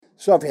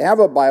So if you have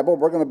a Bible,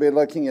 we're going to be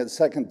looking at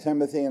 2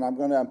 Timothy, and I'm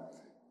going to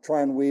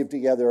try and weave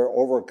together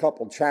over a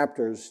couple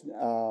chapters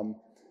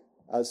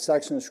a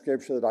section of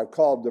Scripture that I've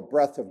called the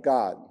breath of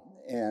God.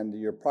 And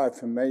you're probably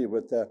familiar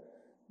with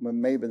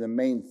maybe the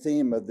main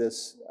theme of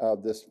this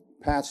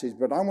passage,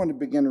 but I want to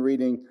begin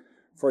reading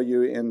for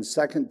you in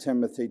 2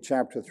 Timothy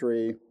chapter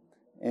 3,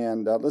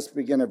 and let's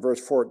begin at verse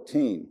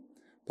 14.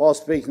 Paul,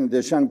 speaking to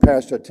this young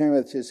pastor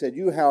Timothy, said,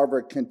 "You,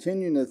 however,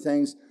 continue in the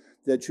things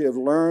that you have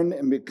learned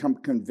and become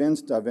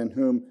convinced of, from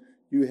whom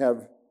you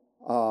have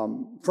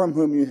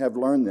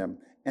learned them,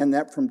 and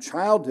that from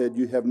childhood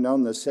you have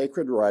known the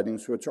sacred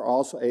writings, which are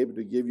also able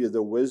to give you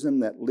the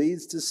wisdom that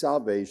leads to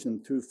salvation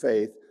through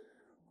faith,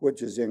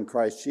 which is in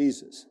Christ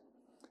Jesus."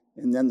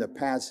 And then the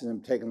passage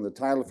I'm taking the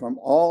title from,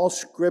 "All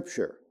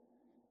Scripture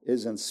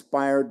is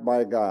inspired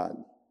by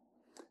God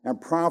and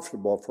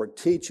profitable for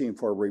teaching,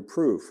 for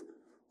reproof,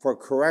 for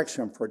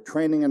correction, for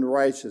training in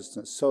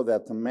righteousness, so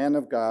that the man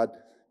of God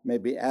may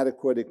be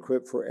adequate,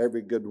 equipped for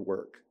every good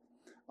work.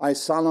 I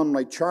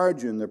solemnly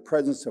charge you in the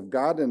presence of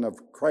God and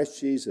of Christ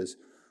Jesus,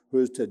 who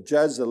is to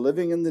judge the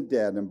living and the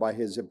dead, and by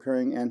his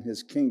appearing and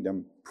his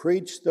kingdom,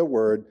 preach the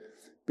word,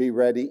 be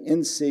ready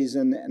in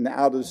season and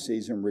out of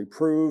season,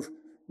 reprove,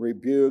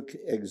 rebuke,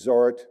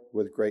 exhort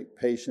with great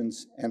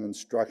patience and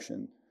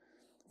instruction.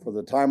 For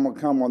the time will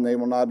come when they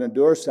will not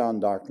endure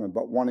sound doctrine,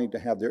 but wanting to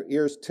have their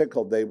ears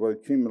tickled, they will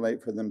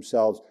accumulate for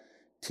themselves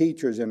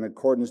teachers in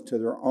accordance to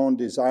their own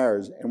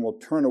desires, and will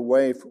turn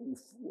away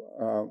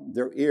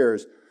their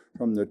ears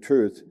from the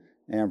truth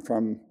and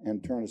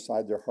turn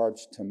aside their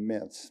hearts to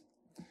myths."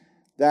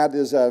 That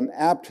is an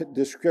apt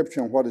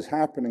description of what is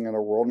happening in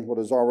our world and what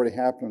has already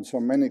happened in so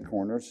many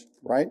corners,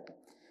 right?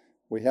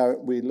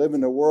 We live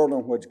in a world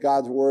in which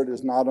God's word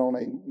is not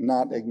only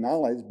not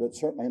acknowledged, but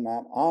certainly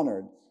not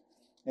honored.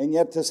 And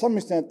yet, to some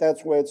extent,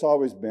 that's the way it's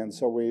always been,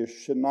 so we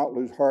should not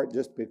lose heart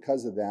just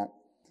because of that.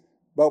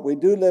 But we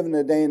do live in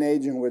a day and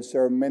age in which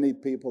there are many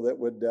people that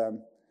would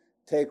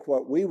take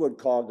what we would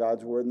call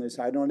God's word, and they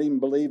say, "I don't even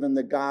believe in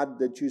the God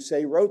that you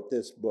say wrote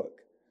this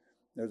book."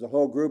 There's a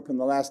whole group in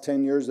the last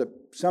 10 years that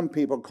some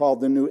people call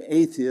the new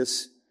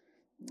atheists,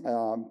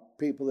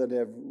 people that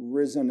have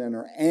risen and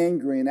are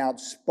angry and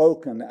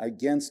outspoken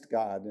against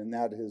God, and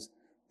that has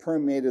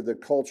permeated the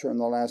culture in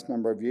the last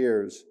number of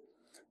years.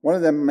 One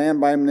of them, a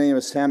man by the name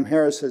of Sam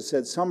Harris, has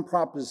said, "Some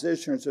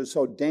propositions are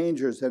so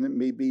dangerous that it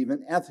may be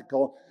even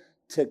ethical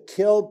to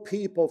kill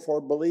people for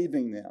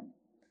believing them."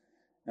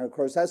 And of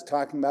course, that's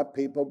talking about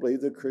people who believe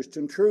the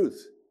Christian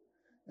truth.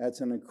 That's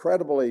an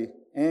incredibly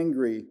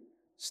angry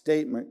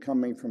statement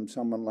coming from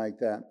someone like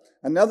that.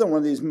 Another one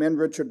of these men,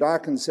 Richard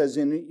Dawkins, says,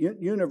 "In a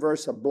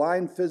universe of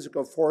blind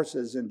physical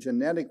forces and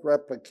genetic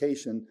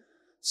replication,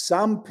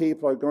 some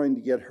people are going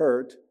to get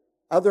hurt,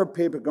 other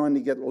people are going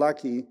to get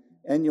lucky,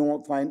 and you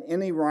won't find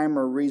any rhyme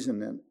or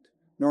reason in it,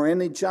 nor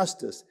any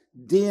justice.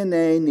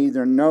 DNA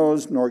neither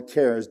knows nor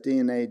cares.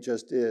 DNA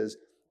just is,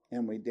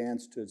 and we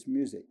dance to its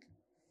music."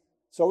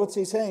 So what's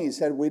he saying? He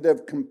said, we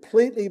live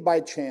completely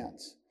by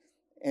chance,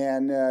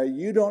 and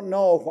you don't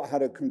know how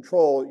to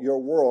control your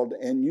world,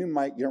 and you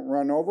might get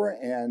run over,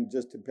 and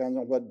just depends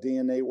on what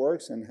DNA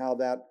works and how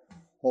that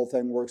whole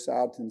thing works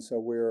out, and so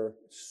we're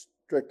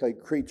strictly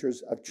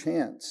creatures of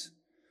chance.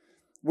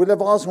 We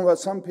live also in what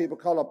some people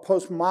call a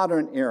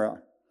postmodern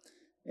era.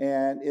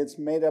 And it's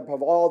made up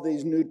of all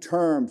these new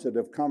terms that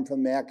have come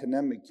from the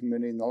academic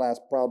community in the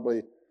last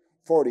probably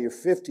 40 or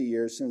 50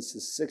 years, since the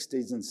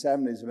 60s and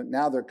 70s, but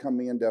now they're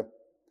coming into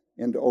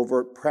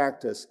overt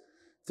practice.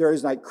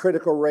 Theories like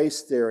critical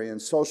race theory and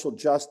social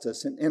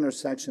justice and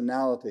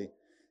intersectionality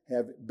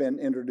have been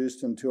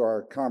introduced into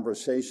our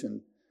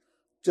conversation.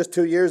 Just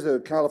 2 years ago,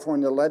 the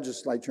California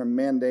legislature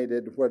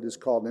mandated what is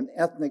called an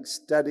ethnic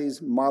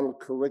studies model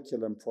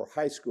curriculum for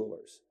high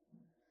schoolers.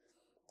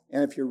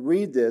 And if you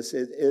read this,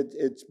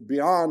 it's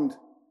beyond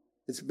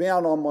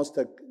almost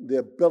the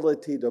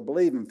ability to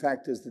believe. In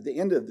fact, is at the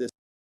end of this,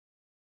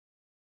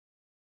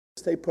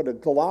 they put a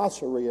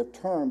glossary of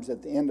terms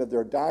at the end of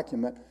their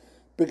document,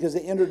 because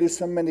they introduce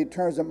so many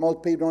terms that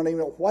most people don't even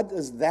know, what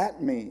does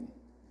that mean?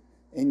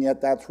 And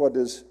yet that's what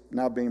is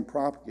now being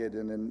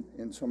propagated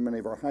in so many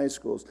of our high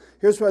schools.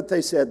 Here's what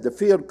they said: "The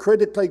field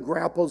critically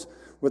grapples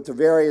with the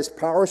various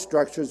power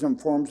structures and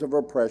forms of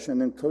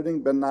oppression,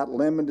 including but not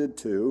limited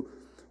to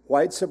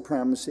white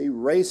supremacy,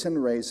 race and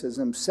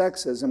racism,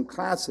 sexism,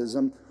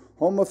 classism,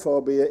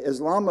 homophobia,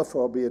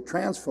 Islamophobia,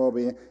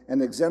 transphobia,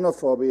 and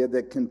xenophobia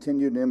that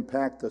continue to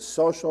impact the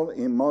social,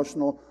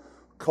 emotional,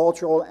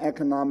 cultural,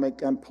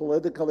 economic, and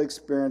political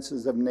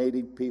experiences of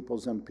Native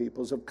peoples and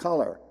peoples of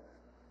color."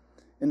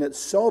 And it's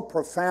so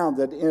profound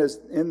that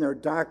in their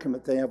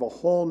document they have a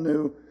whole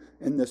new,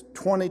 in this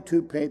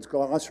 22-page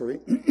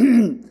glossary,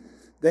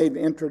 they've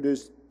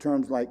introduced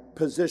terms like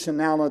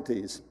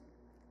positionalities,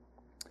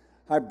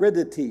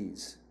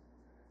 hybridities,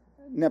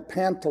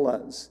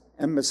 Nepantalas,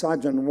 and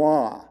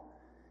misogynoir.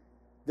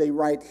 They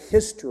write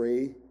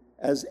history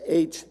as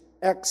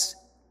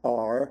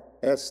HXRSTORY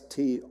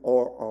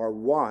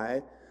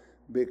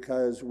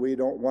because we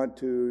don't want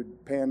to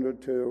pander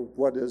to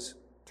what is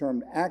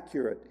termed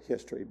accurate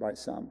history by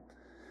some.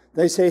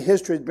 They say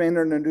history has been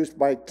introduced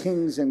by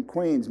kings and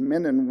queens,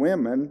 men and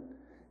women,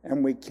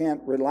 and we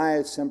can't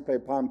rely simply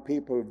upon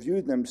people who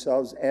view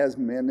themselves as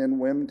men and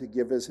women to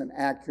give us an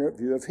accurate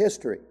view of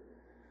history.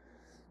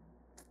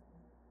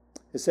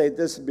 They say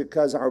this is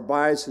because our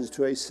bias is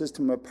to a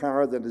system of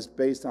power that is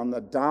based on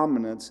the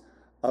dominance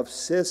of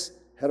cis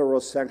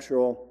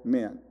heterosexual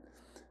men.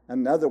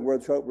 In other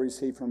words, what we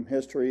see from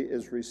history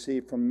is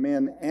received from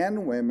men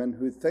and women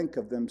who think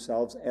of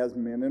themselves as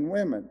men and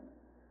women.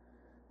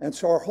 And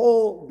so our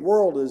whole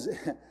world is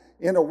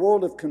in a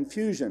world of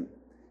confusion.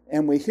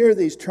 And we hear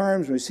these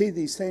terms, we see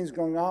these things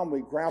going on,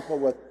 we grapple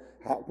with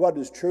what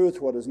is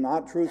truth, what is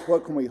not truth,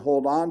 what can we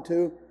hold on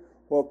to,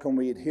 what can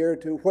we adhere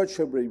to, what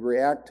should we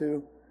react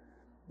to.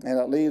 And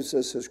it leaves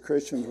us as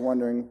Christians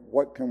wondering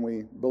what can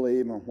we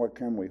believe and what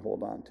can we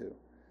hold on to.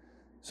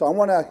 So I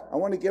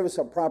want to give us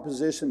a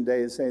proposition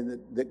today saying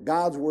that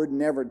God's word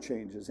never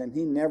changes, and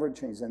he never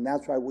changes. And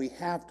that's why we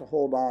have to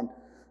hold on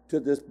to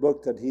this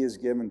book that he has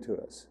given to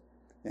us.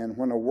 And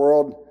when a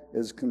world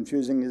as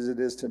confusing as it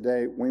is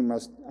today, we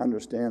must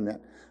understand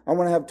that. I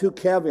want to have two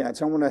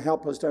caveats. I want to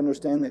help us to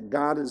understand that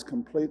God is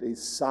completely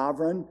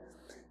sovereign.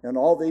 And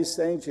all these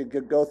things you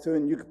could go through,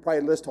 and you could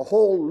probably list a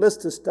whole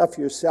list of stuff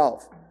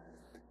yourself.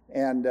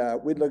 And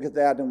we look at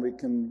that and we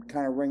can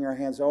kind of wring our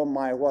hands, oh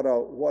my, what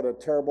a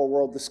terrible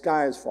world, the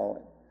sky is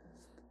falling.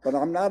 But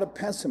I'm not a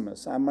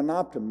pessimist, I'm an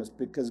optimist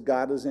because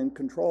God is in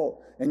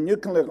control. And you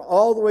can look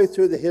all the way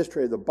through the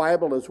history of the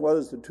Bible as well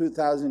as the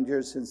 2,000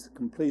 years since the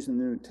completion of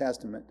the New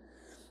Testament.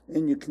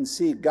 And you can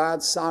see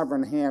God's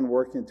sovereign hand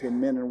working through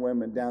men and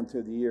women down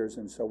through the years.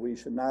 And so we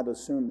should not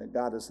assume that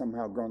God has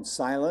somehow grown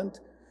silent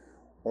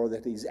or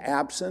that he's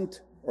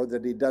absent, or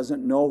that he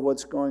doesn't know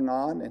what's going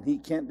on, and he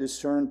can't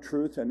discern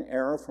truth and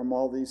error from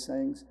all these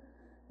things.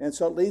 And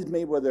so it leaves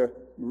me with a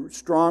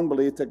strong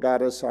belief that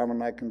God is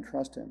sovereign and I can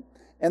trust him.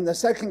 And the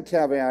second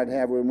caveat I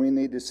have, when we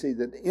need to see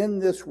that in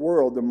this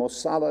world, the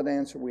most solid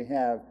answer we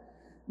have,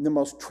 the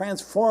most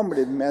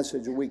transformative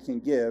message we can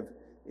give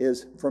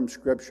is from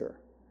Scripture.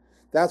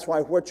 That's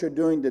why what you're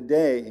doing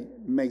today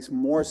makes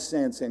more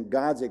sense in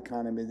God's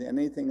economy than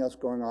anything else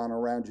going on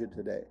around you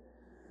today.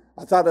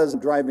 I thought I was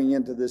driving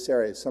into this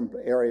area, some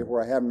area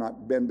where I have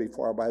not been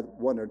before, but I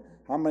wondered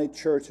how many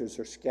churches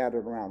are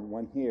scattered around.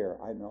 One here,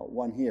 I know,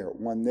 one here,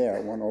 one there,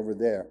 one over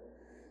there.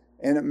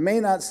 And it may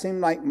not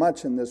seem like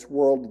much in this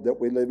world that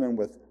we live in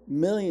with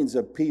millions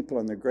of people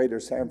in the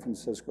greater San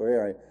Francisco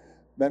area.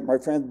 But my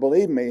friends,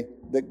 believe me,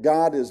 that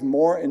God is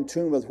more in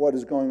tune with what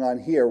is going on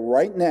here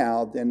right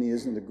now than he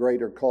is in the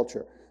greater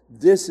culture.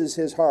 This is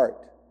his heart.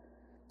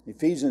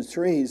 Ephesians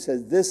 3, he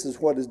says, this is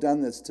what is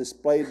done that's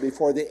displayed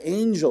before the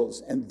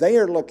angels, and they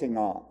are looking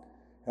on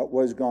at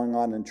what is going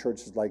on in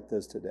churches like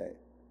this today.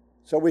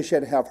 So we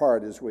should have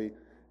heart as we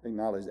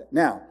acknowledge that.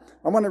 Now,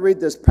 I want to read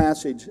this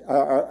passage.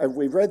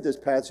 We've read this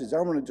passage.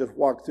 I want to just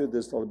walk through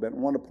this a little bit. I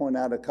want to point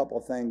out a couple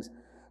of things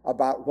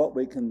about what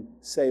we can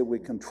say we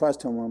can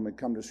trust him when we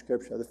come to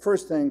Scripture. The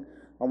first thing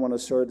I want to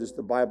assert is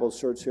the Bible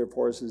asserts here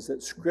for us is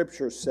that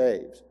Scripture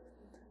saves.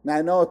 Now,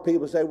 I know if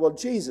people say, well,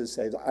 Jesus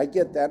saves. I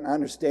get that and I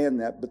understand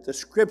that. But the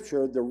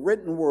Scripture, the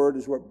written word,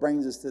 is what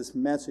brings us this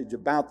message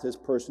about this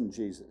person,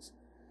 Jesus.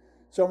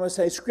 So I'm going to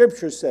say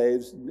Scripture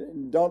saves.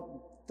 Don't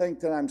think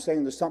that I'm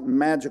saying there's something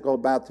magical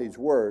about these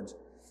words.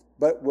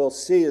 But we'll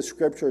see as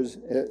Scriptures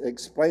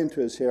explain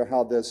to us here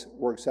how this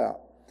works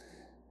out.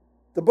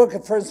 The book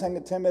of 1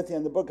 and 2 Timothy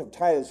and the book of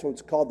Titus,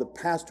 what's called the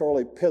pastoral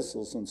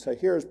epistles. And so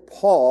here's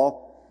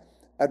Paul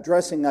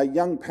addressing a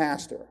young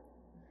pastor.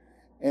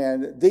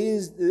 And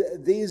these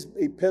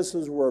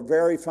epistles were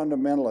very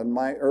fundamental in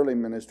my early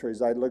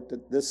ministries. I looked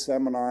at this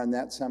seminar and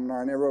that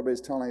seminar, and everybody's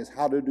telling us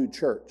how to do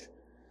church.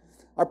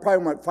 I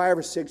probably went 5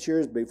 or 6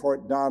 years before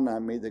it dawned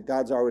on me that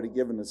God's already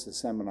given us a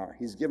seminar.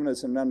 He's given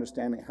us an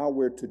understanding how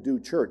we're to do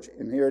church,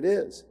 and here it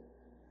is.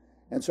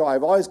 And so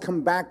I've always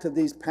come back to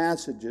these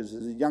passages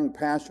as a young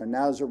pastor,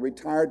 now as a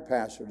retired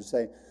pastor, to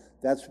say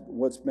that's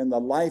what's been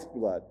the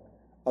lifeblood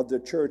of the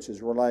church,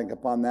 is relying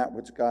upon that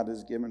which God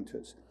has given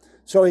to us.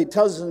 So he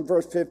tells us in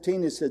verse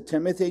 15, he said,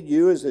 Timothy,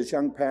 you as this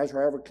young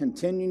pastor, however,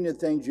 continue the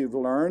things you've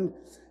learned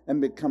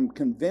and become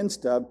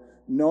convinced of,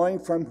 knowing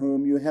from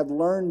whom you have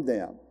learned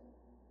them.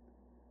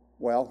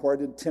 Well, where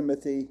did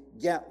Timothy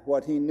get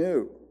what he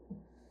knew?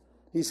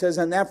 He says,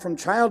 and that from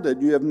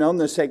childhood you have known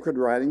the sacred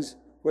writings,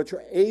 which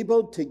are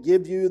able to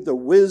give you the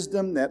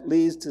wisdom that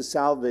leads to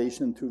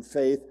salvation through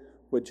faith,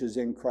 which is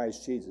in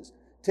Christ Jesus.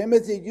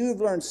 Timothy, you've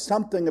learned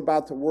something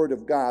about the Word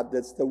of God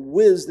that's the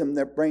wisdom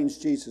that brings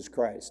Jesus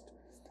Christ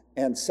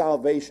and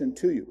salvation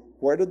to you.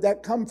 Where did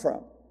that come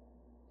from?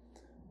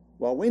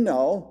 Well, we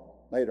know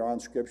later on in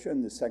Scripture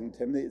in the 2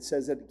 Timothy, it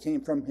says that it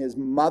came from his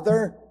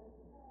mother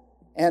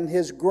and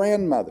his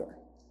grandmother.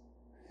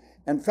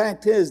 And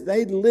fact is,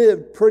 they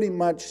lived pretty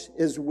much,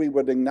 as we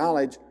would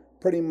acknowledge,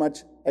 pretty much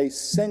a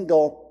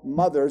single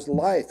mother's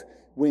life.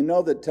 We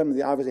know that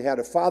Timothy obviously had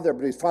a father,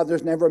 but his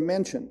father's never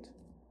mentioned.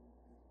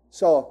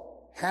 So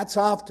hats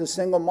off to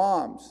single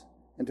moms,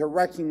 and to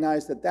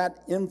recognize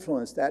that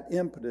influence, that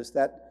impetus,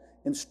 that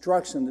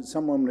instruction that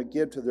someone would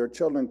give to their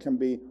children can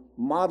be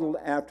modeled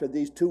after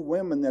these two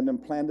women that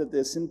implanted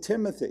this in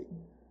Timothy.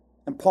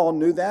 And Paul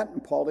knew that,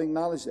 and Paul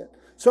acknowledged that.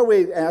 So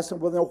we asked him,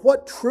 well, then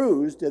what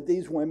truths did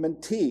these women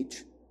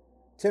teach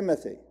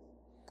Timothy?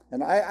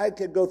 And I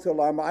could go through a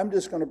lot, but I'm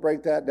just going to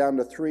break that down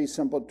to three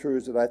simple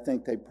truths that I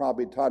think they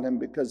probably taught him,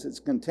 because it's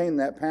contained in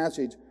that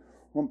passage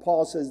when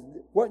Paul says,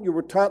 what you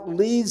were taught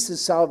leads to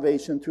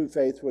salvation through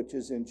faith, which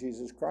is in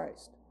Jesus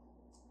Christ.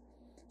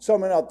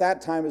 So at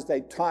that time, as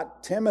they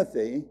taught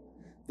Timothy,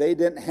 they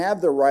didn't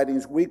have the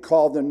writings we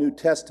call the New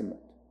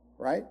Testament,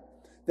 right?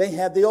 They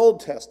had the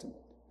Old Testament.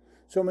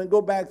 So when we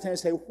go back there and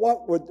say,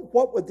 what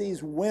would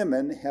these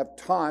women have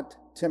taught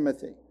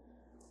Timothy?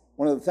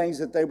 One of the things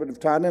that they would have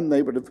taught him,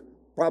 they would have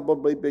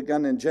probably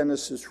begun in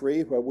Genesis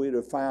 3, where we would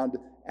have found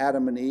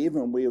Adam and Eve,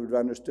 and we would have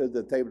understood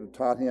that they would have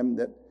taught him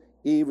that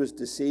Eve was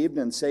deceived,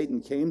 and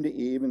Satan came to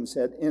Eve and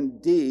said,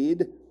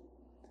 indeed,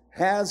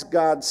 has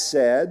God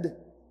said,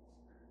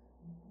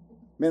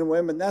 men and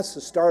women, that's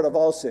the start of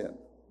all sin.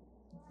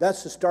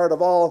 That's the start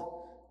of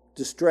all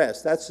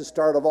distress. That's the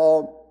start of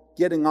all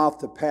getting off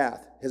the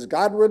path. Has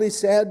God really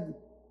said?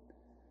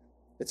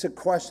 It's a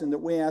question that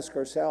we ask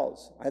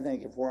ourselves, I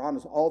think, if we're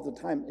honest all the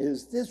time.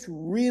 Is this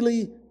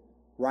really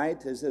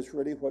right? Is this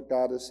really what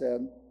God has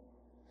said?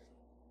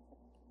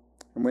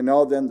 And we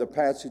know then the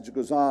passage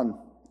goes on.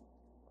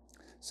 It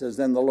says,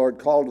 then the Lord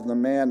called to the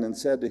man and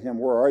said to him,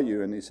 where are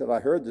you? And he said, I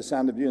heard the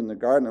sound of you in the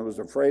garden. I was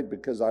afraid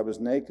because I was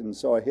naked, and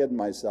so I hid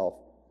myself.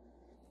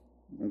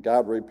 And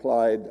God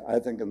replied, I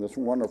think in this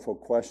wonderful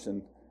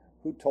question,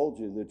 who told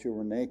you that you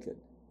were naked?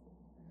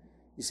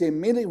 You see,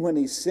 immediately when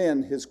he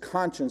sinned, his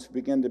conscience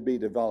began to be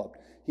developed.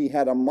 He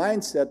had a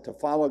mindset to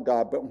follow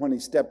God, but when he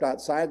stepped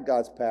outside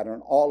God's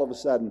pattern, all of a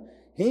sudden,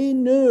 he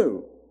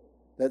knew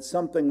that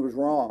something was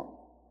wrong.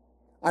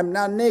 I'm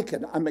now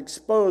naked. I'm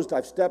exposed.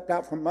 I've stepped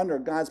out from under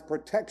God's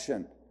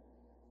protection.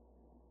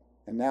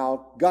 And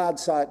now God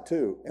saw it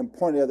too and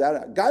pointed that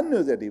out. God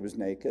knew that he was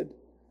naked,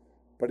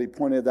 but he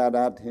pointed that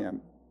out to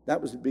him. That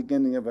was the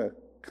beginning of a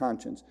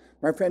conscience.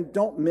 My friend,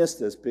 don't miss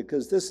this,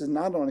 because this is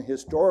not only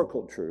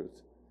historical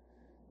truth.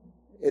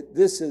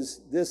 This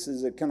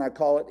is a, can I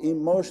call it,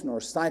 emotional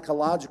or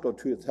psychological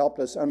truth. Help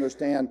us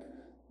understand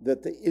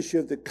that the issue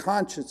of the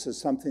conscience is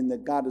something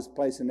that God has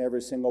placed in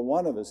every single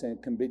one of us, and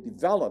it can be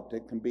developed.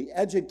 It can be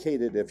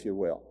educated, if you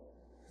will.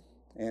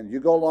 And you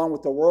go along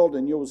with the world,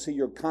 and you will see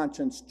your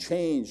conscience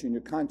change and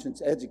your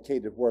conscience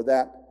educated, where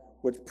that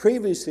which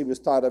previously was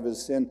thought of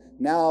as sin,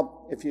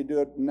 now, if you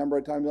do it a number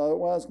of times,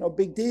 well, it's no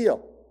big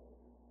deal.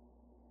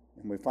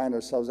 And we find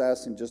ourselves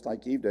asking, just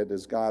like Eve did,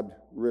 as God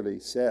really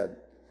said.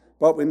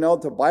 But we know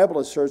the Bible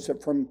asserts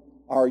that from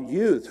our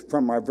youth,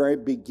 from our very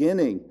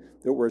beginning,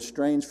 that we're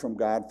estranged from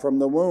God from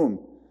the womb.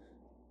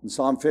 In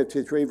Psalm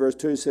 53, verse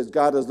 2, it says,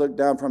 God has looked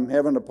down from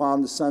heaven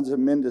upon the sons of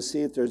men to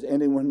see if there's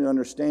anyone who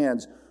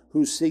understands,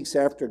 who seeks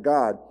after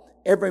God.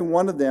 Every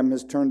one of them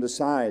has turned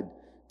aside.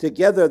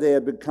 Together they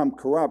have become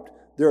corrupt.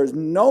 There is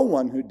no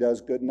one who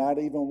does good, not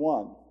even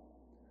one.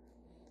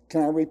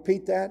 Can I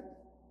repeat that?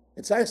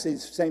 It's actually the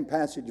same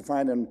passage you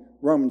find in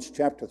Romans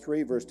chapter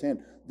 3, verse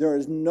 10. There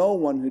is no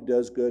one who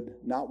does good,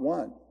 not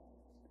one.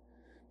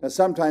 Now,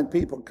 sometimes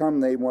people come,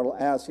 they want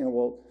to ask,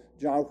 well,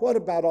 John, what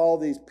about all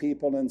these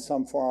people in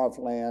some far-off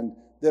land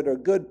that are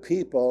good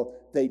people,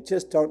 they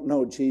just don't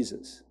know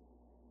Jesus?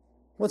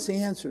 What's the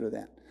answer to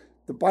that?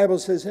 The Bible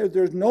says, hey,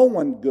 there's no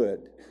one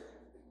good.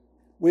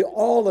 We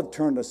all have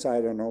turned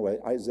aside on our way,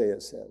 Isaiah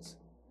says.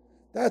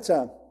 That's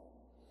a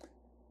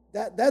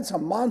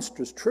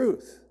monstrous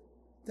truth.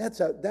 That's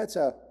one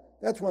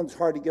that's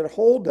hard to get a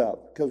hold of,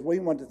 because we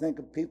want to think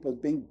of people as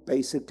being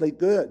basically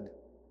good.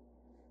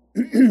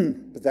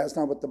 But that's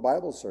not what the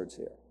Bible asserts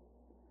here.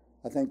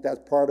 I think that's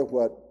part of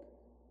what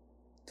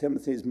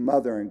Timothy's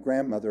mother and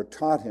grandmother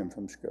taught him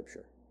from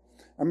Scripture.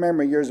 I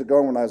remember years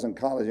ago when I was in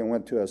college, I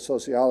went to a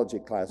sociology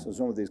class. It was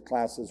one of these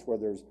classes where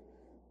there's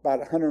about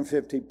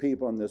 150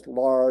 people in this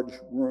large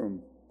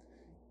room.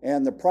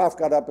 And the prof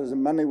got up as a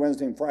Monday,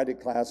 Wednesday, and Friday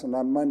class, and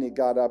on Monday he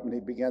got up and he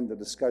began the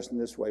discussion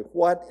this way: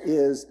 what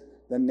is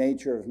the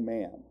nature of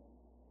man?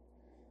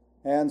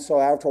 And so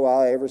after a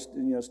while,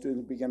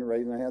 students began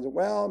raising their hands.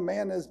 Well,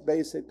 man is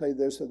basically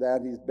this or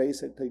that. He's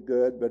basically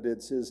good, but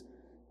it's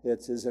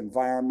his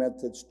environment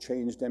that's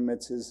changed him.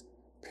 It's his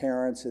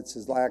parents. It's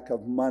his lack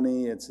of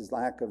money. It's his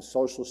lack of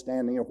social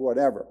standing or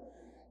whatever.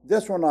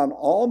 This went on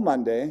all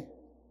Monday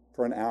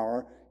for an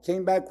hour.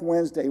 Came back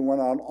Wednesday,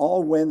 went on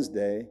all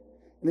Wednesday,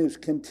 and he was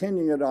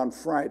continuing it on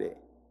Friday.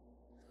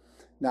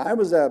 Now, I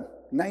was a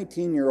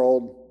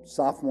 19-year-old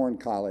sophomore in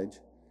college,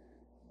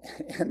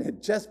 and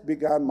had just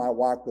begun my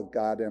walk with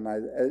God, and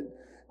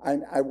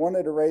I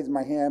wanted to raise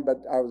my hand,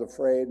 but I was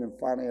afraid, and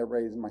finally I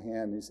raised my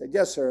hand, and he said,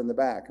 yes, sir, in the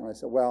back. And I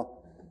said,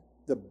 well,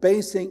 the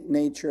basic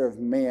nature of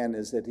man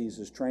is that he's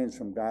estranged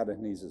from God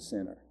and he's a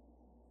sinner.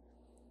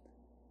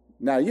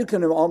 Now, you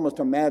can almost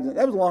imagine,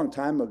 that was a long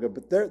time ago,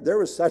 but there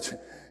was such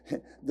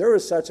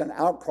an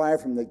outcry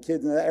from the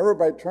kids, and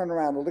everybody turned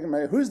around and looked at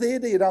me, who's the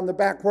idiot on the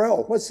back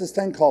row? What's this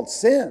thing called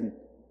sin?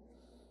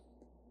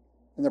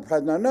 And the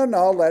president,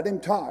 no, let him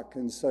talk.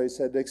 And so he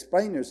said,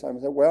 explain yourself.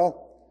 I said,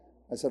 well,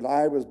 I said,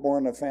 I was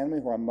born in a family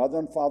where my mother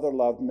and father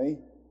loved me.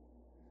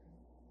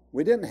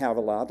 We didn't have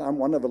a lot. I'm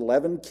one of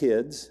 11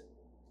 kids,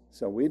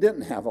 so we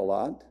didn't have a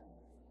lot.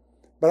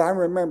 But I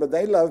remember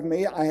they loved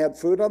me. I had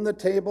food on the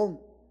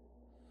table.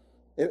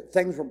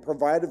 Things were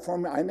provided for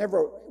me. I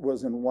never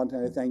was in want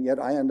anything, yet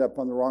I ended up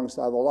on the wrong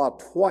side of the law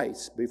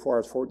twice before I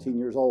was 14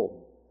 years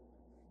old.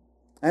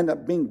 I ended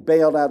up being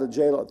bailed out of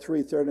jail at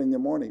 3:30 in the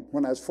morning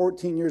when I was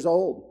 14 years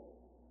old.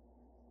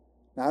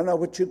 Now, I don't know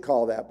what you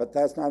call that, but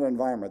that's not an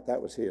environment.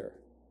 That was here.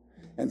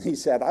 And he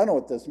said, I don't know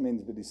what this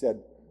means, but he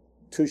said,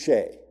 touche.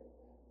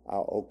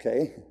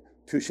 Okay,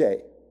 touche.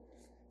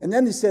 And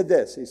then he said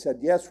this. He said,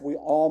 yes, we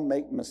all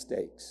make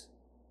mistakes.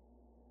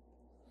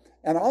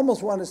 And I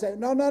almost wanted to say,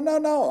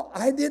 no.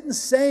 I didn't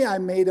say I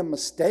made a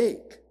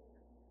mistake.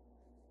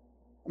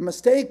 A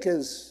mistake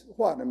is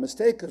what? A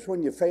mistake is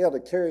when you fail to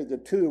carry the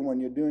two when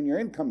you're doing your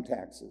income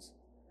taxes,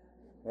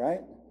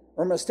 right?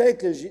 Or a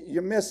mistake is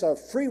you miss a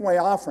freeway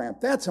off-ramp.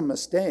 That's a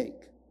mistake.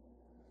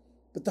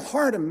 But the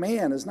heart of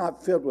man is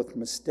not filled with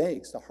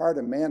mistakes. The heart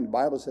of man, the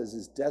Bible says,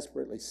 is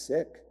desperately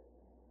sick.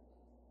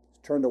 It's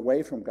turned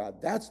away from God.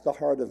 That's the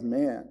heart of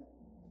man.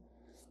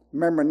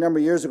 Remember, a number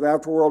of years ago,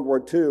 after World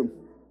War II,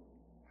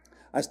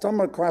 I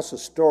stumbled across a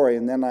story,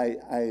 and then I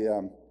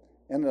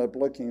ended up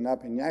looking it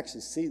up, and you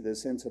actually see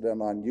this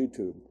incident on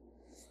YouTube.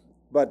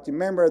 But you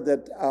remember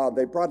that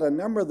they brought a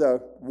number of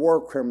the war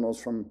criminals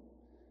from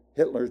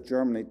Hitler's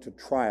Germany to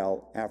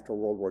trial after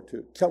World War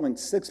II, killing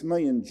 6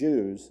 million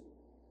Jews.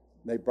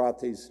 They brought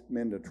these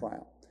men to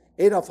trial.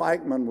 Adolf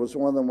Eichmann was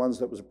one of the ones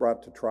that was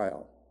brought to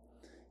trial.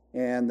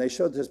 And they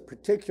showed this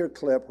particular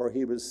clip where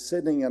he was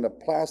sitting in a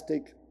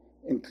plastic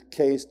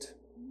encased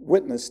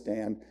witness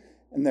stand,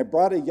 and they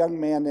brought a young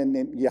man in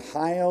named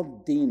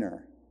Yehiel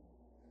Diener,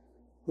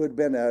 who had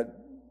been a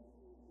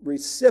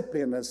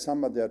recipient of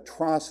some of the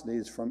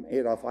atrocities from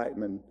Adolf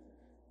Eichmann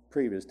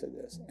previous to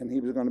this. And he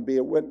was going to be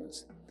a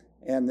witness.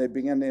 And they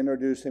began to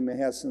introduce him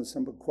and ask some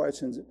simple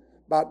questions.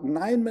 About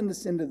 9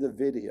 minutes into the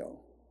video,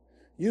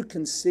 you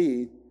can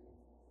see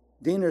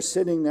Diener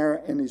sitting there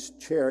in his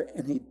chair,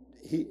 and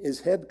his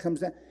head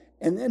comes down,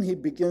 and then he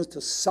begins to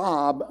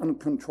sob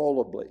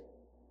uncontrollably.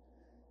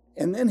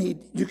 And then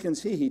you can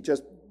see he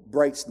just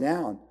breaks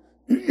down,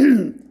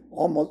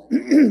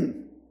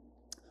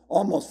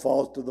 almost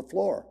falls to the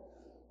floor.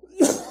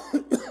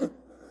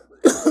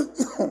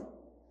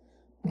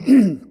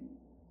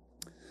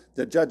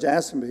 The judge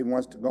asked him if he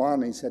wants to go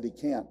on, and he said he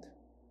can't.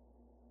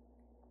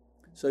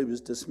 So he was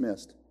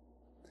dismissed.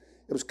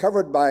 It was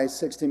covered by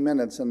 60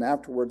 Minutes, and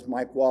afterwards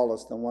Mike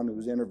Wallace, the one who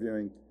was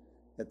interviewing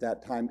at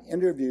that time,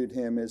 interviewed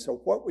him and said,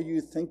 what were you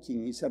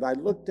thinking? He said, I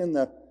looked in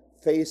the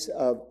face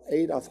of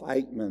Adolf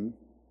Eichmann,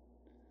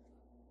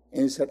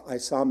 and he said, I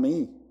saw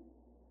me.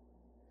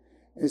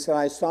 And he said,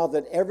 I saw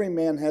that every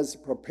man has the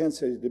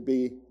propensity to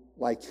be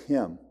like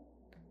him.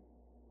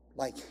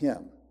 Like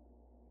him.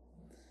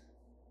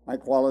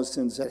 Mike Wallace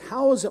said,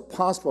 how is it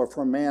possible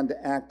for a man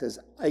to act as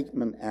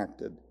Eichmann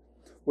acted?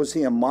 Was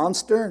he a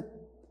monster?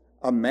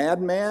 A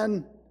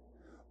madman?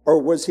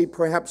 Or was he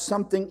perhaps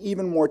something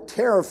even more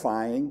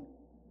terrifying?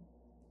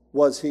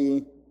 Was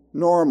he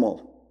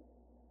normal?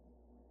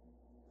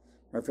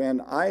 My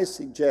friend, I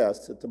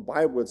suggest that the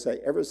Bible would say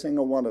every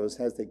single one of us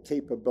has the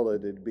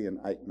capability to be an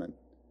Eichmann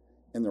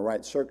in the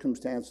right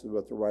circumstances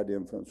with the right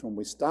influence. When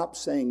we stop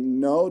saying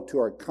no to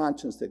our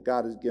conscience that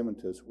God has given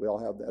to us, we all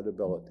have that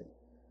ability.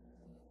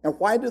 And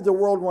why did the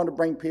world want to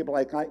bring people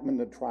like Eichmann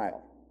to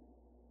trial?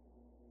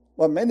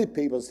 Well, many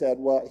people said,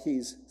 well,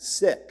 he's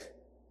sick.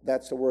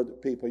 That's the word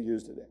that people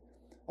use today.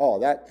 Oh,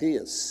 he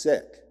is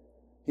sick.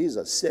 He's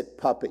a sick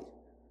puppy.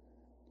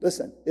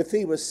 Listen, if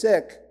he was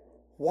sick,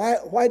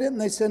 why didn't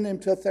they send him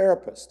to a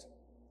therapist?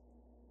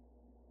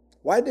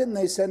 Why didn't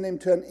they send him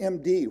to an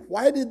MD?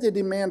 Why did they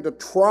demand a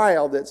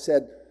trial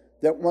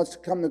that wants to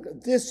come to,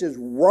 this is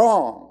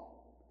wrong?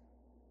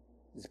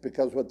 It's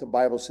because what the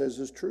Bible says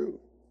is true.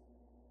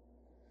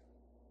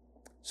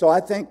 So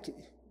I think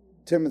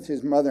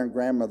Timothy's mother and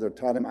grandmother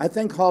taught him. I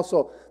think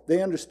also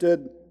they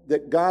understood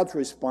that God's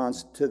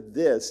response to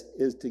this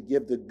is to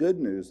give the good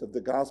news of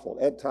the gospel.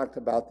 Ed talked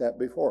about that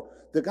before.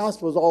 The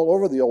gospel is all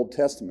over the Old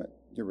Testament,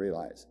 you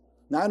realize.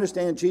 Now, I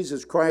understand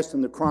Jesus Christ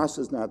and the cross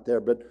is not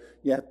there, but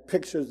you have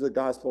pictures of the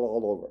gospel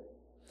all over.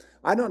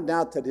 I don't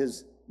doubt that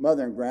his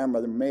mother and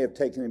grandmother may have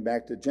taken him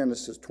back to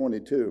Genesis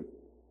 22.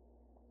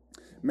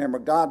 Remember,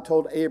 God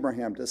told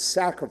Abraham to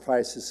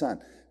sacrifice his son.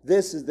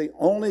 This is the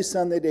only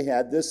son that he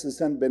had. This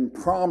son had been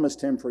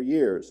promised him for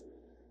years.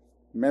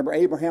 Remember,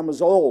 Abraham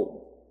was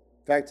old.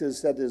 In fact, it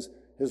said his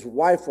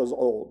wife was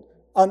old,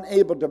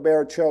 unable to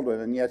bear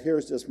children, and yet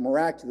here's this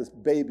miraculous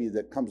baby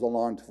that comes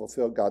along to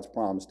fulfill God's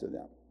promise to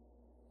them.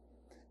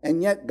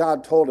 And yet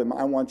God told him,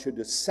 I want you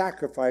to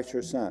sacrifice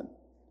your son.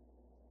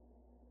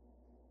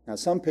 Now,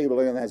 some people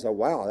are going to say,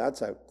 wow,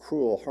 that's a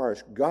cruel,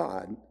 harsh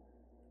God.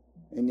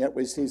 And yet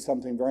we see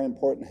something very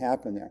important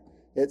happen there.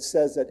 It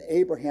says that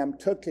Abraham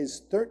took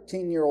his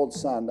 13-year-old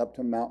son up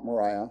to Mount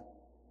Moriah.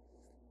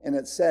 And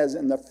it says,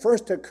 in the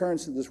first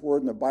occurrence of this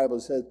word in the Bible,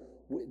 it says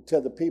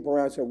to the people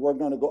around, said, we're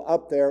going to go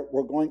up there.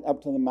 We're going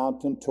up to the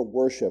mountain to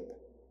worship.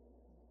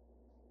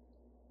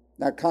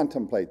 Now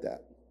contemplate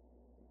that.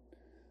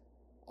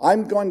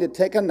 I'm going to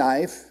take a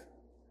knife,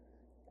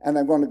 and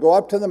I'm going to go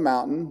up to the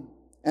mountain,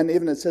 and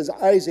even it says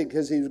Isaac,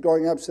 as he's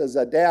going up, says,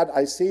 Dad,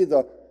 I see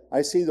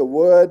the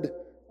wood,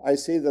 I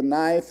see the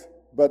knife,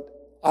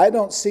 but I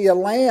don't see a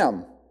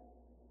lamb.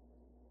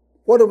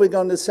 What are we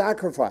going to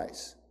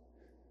sacrifice?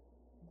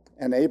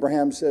 And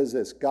Abraham says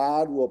this,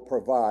 God will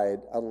provide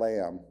a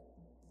lamb.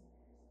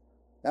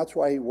 That's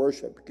why he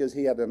worshiped, because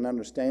he had an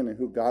understanding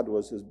who God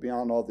was is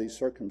beyond all these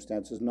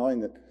circumstances,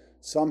 knowing that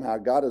somehow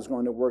God is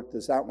going to work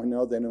this out. We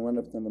know that he went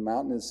up in the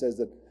mountain. It says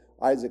that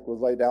Isaac was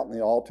laid out on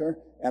the altar.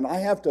 And I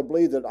have to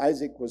believe that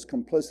Isaac was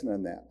complicit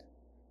in that.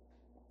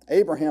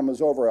 Abraham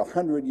was over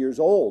 100 years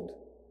old.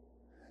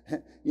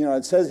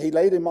 It says he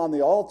laid him on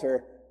the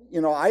altar.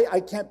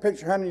 I can't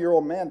picture a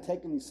 100-year-old man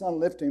taking his son,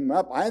 lifting him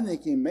up. I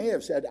think he may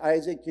have said,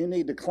 Isaac, you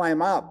need to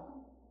climb up.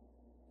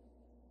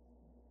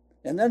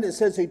 And then it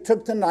says he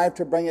took the knife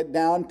to bring it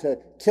down to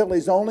kill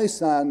his only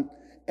son.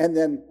 And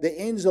then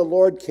the angel of the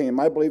Lord came,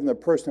 I believe in the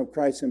person of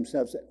Christ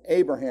himself, said,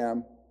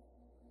 Abraham,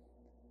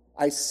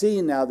 I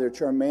see now that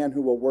you're a man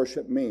who will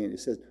worship me. And he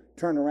says,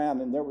 turn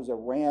around, and there was a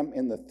ram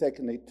in the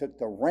thicket, and he took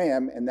the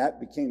ram, and that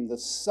became the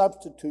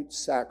substitute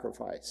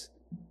sacrifice.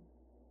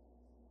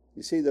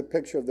 You see the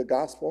picture of the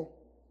gospel?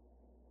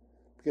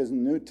 Because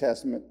in the New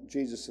Testament,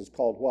 Jesus is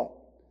called what?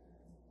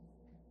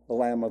 The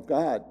Lamb of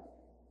God.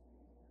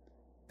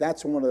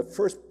 That's one of the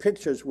first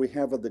pictures we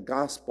have of the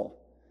gospel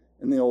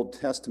in the Old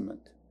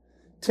Testament.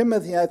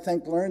 Timothy, I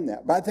think, learned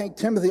that. But I think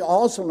Timothy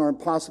also learned,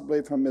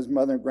 possibly from his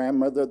mother and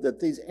grandmother, that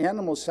these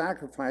animal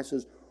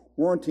sacrifices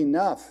weren't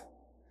enough.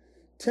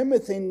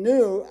 Timothy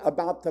knew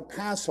about the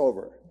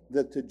Passover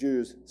that the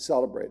Jews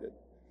celebrated.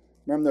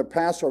 Remember, the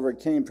Passover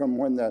came from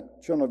when the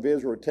children of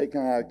Israel were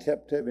taken out of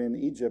captivity in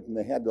Egypt, and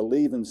they had to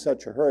leave in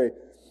such a hurry.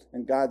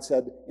 And God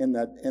said in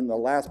the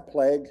last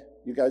plague,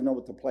 you guys know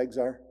what the plagues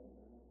are?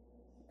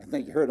 I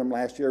think you heard them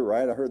last year,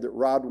 right? I heard that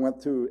Rod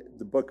went through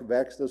the book of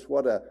Exodus.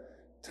 What a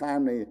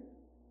timely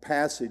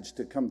passage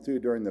to come through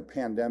during the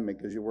pandemic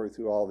as you work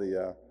through all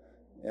the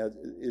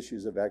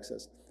issues of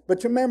Exodus.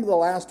 But you remember the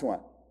last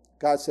one.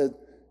 God said,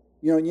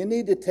 you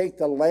need to take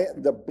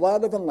the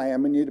blood of a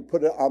lamb and you need to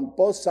put it on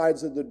both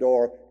sides of the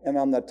door and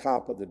on the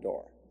top of the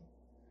door.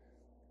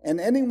 And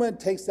anyone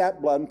takes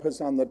that blood and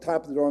puts it on the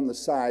top of the door and the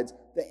sides,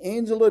 the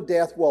angel of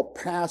death will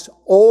pass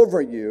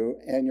over you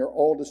and your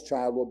oldest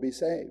child will be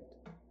saved.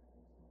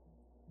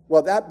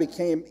 Well, that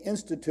became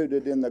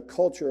instituted in the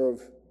culture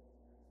of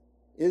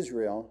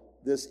Israel,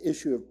 this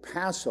issue of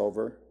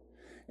Passover.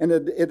 And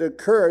it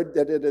occurred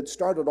that it had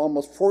started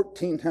almost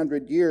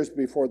 1,400 years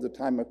before the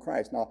time of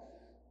Christ. Now,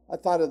 I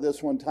thought of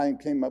this one time,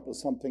 came up with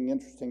something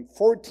interesting.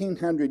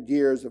 1,400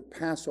 years of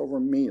Passover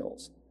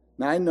meals.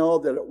 Now, I know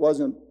that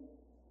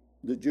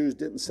the Jews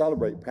didn't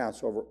celebrate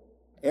Passover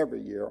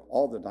every year,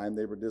 all the time.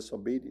 They were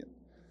disobedient.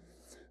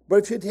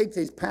 But if you take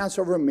these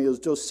Passover meals,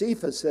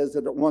 Josephus says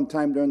that at one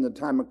time during the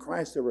time of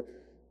Christ, there were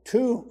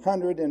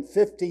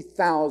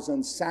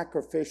 250,000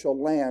 sacrificial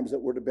lambs that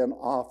would have been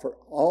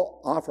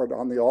offered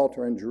on the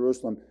altar in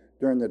Jerusalem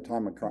during the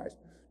time of Christ.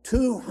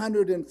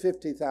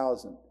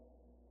 250,000.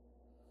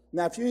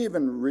 Now, if you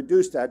even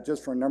reduce that,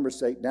 just for number's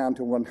sake, down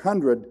to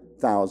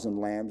 100,000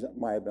 lambs that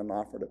might have been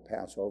offered at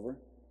Passover,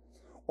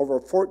 over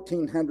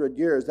 1,400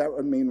 years, that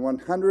would mean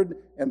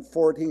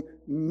 140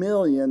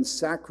 million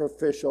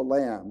sacrificial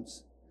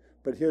lambs.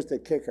 But here's the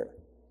kicker.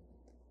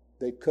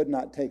 They could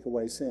not take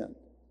away sin.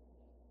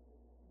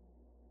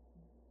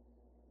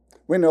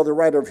 We know the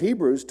writer of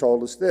Hebrews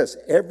told us this.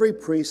 Every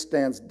priest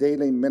stands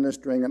daily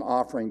ministering and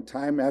offering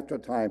time after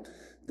time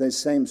the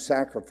same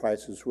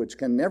sacrifices, which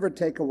can never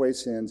take away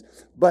sins.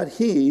 But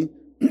he,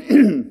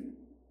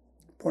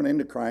 pointing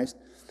to Christ,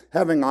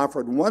 having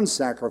offered one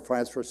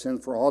sacrifice for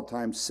sins for all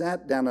time,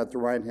 sat down at the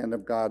right hand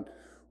of God,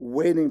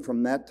 waiting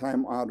from that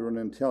time onward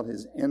until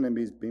his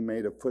enemies be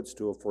made a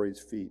footstool for his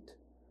feet.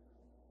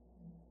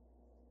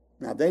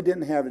 Now, they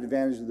didn't have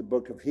advantage of the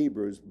book of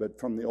Hebrews, but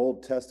from the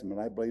Old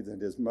Testament, I believe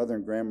that his mother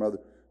and grandmother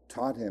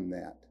taught him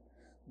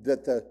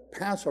that the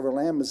Passover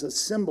lamb is a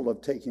symbol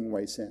of taking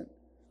away sin.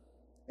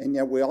 And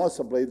yet we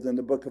also believe that in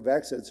the book of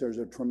Exodus, there's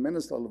a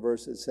tremendous little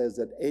verse that says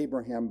that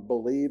Abraham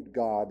believed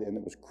God and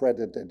it was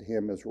credited to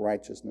him as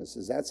righteousness.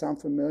 Does that sound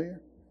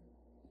familiar?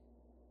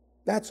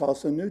 That's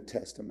also New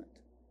Testament.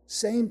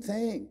 Same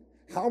thing.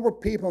 How were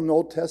people in the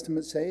Old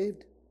Testament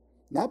saved?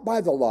 Not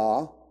by the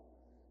law,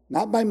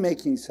 not by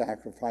making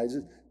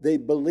sacrifices. They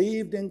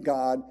believed in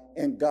God,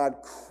 and God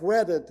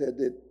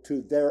credited it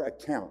to their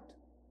account.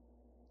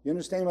 You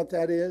understand what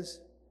that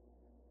is?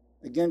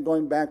 Again,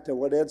 going back to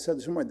what Ed said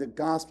this morning, the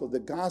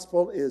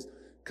gospel is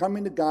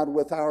coming to God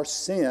with our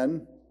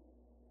sin,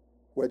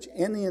 which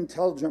any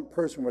intelligent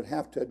person would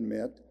have to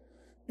admit.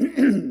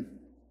 It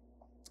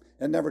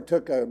never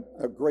took a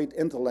great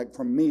intellect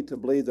from me to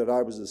believe that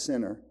I was a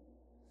sinner.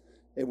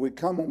 If we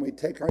come when we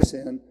take our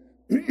sin,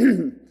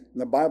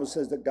 the Bible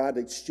says that God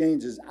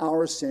exchanges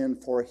our sin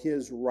for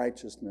his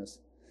righteousness.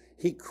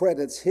 He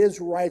credits his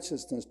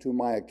righteousness to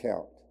my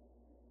account.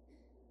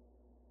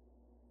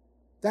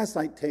 That's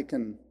like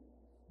taking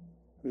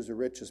who's the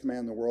richest man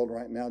in the world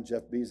right now,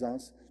 Jeff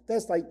Bezos.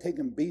 That's like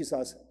taking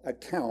Bezos'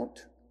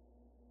 account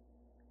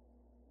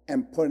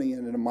and putting it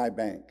into my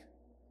bank.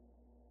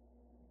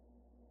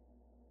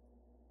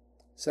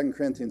 2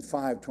 Corinthians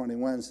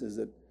 5:21 says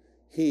that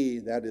he,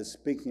 that is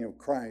speaking of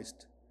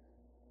Christ,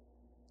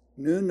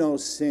 knew no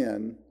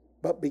sin,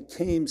 but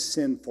became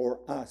sin for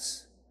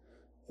us.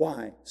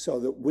 Why? So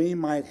that we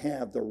might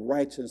have the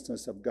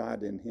righteousness of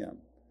God in him.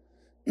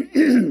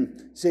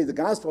 See, the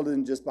gospel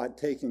isn't just about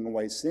taking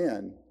away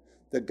sin.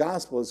 The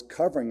gospel is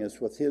covering us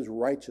with his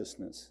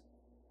righteousness.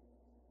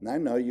 And I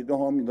know you go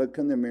home, you look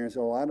in the mirror and say,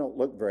 well, I don't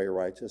look very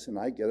righteous, and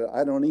I get it.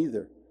 I don't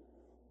either.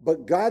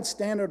 But God's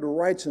standard of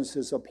righteousness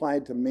is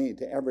applied to me,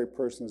 to every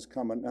person who's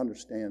come and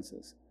understands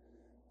this.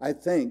 I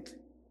think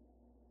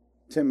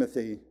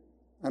Timothy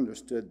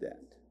understood that.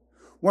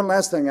 One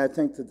last thing I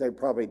think that they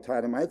probably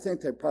taught him, I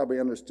think they probably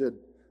understood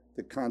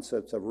the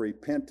concepts of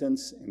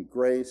repentance and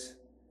grace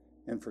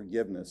and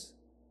forgiveness.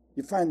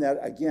 You find that,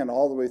 again,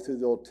 all the way through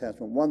the Old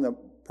Testament. One of the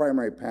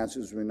primary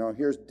passages we know,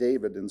 here's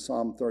David in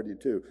Psalm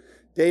 32.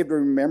 David,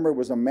 remember,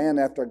 was a man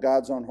after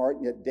God's own heart,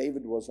 and yet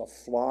David was a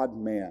flawed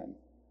man.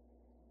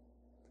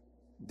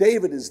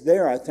 David is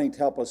there, I think, to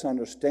help us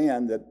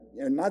understand that,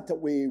 and not that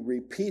we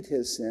repeat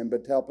his sin,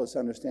 but to help us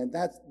understand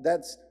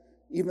that's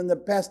even the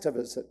best of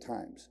us at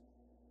times.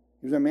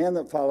 He was a man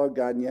that followed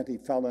God, and yet he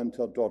fell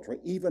into adultery,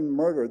 even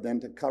murder than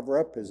to cover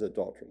up his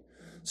adultery.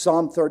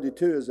 Psalm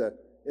 32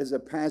 is a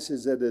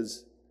passage that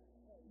is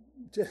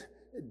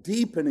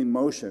deep in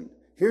emotion.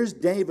 Here's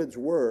David's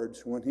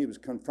words when he was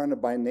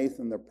confronted by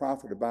Nathan the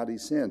prophet about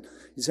his sin.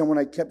 He said, when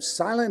I kept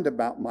silent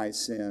about my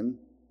sin,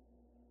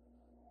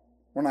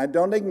 when I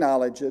don't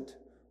acknowledge it,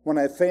 when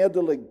I fail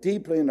to look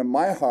deeply into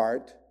my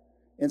heart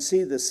and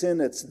see the sin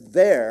that's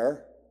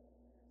there,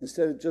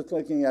 instead of just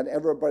looking at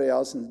everybody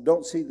else and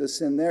don't see the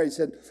sin there, he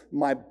said,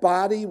 my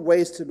body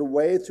wasted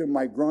away through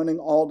my groaning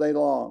all day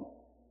long.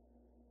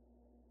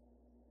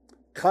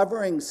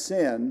 Covering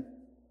sin,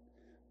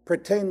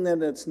 pretending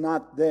that it's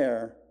not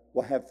there,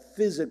 will have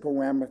physical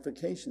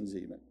ramifications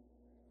even.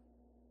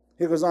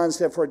 He goes on and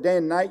said, for day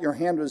and night your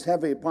hand was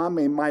heavy upon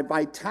me. My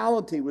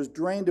vitality was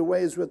drained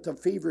away as with the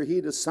fever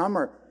heat of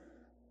summer.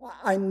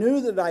 I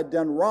knew that I'd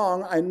done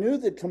wrong. I knew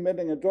that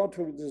committing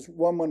adultery with this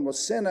woman was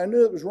sin. I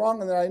knew it was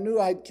wrong, and that I knew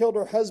I'd killed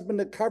her husband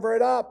to cover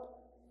it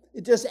up.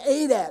 It just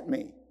ate at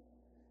me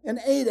and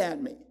ate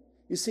at me.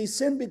 You see,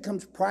 sin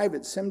becomes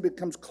private. Sin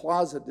becomes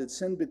closeted.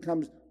 Sin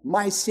becomes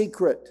my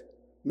secret.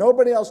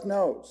 Nobody else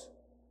knows.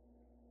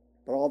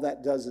 But all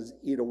that does is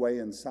eat away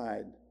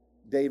inside.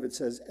 David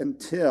says,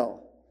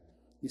 until,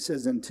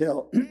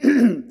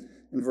 in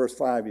verse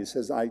 5, he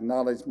says, I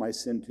acknowledge my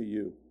sin to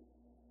you,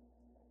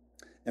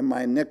 and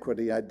my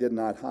iniquity I did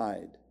not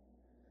hide.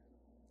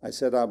 I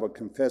said, I will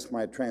confess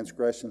my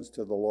transgressions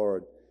to the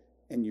Lord,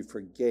 and you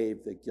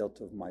forgave the guilt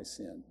of my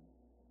sin.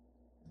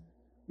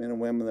 Men and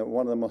women, that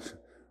one of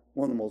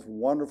the most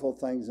wonderful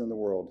things in the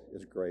world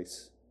is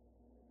grace.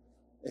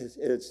 It's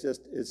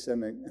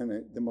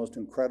the most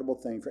incredible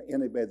thing for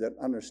anybody that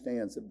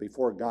understands that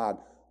before God,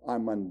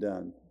 I'm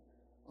undone.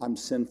 I'm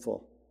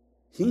sinful.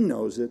 He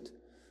knows it.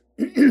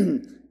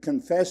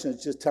 Confession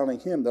is just telling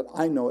him that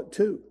I know it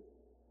too.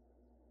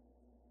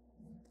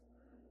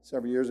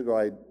 Several years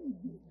ago,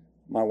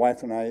 my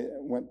wife and I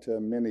went to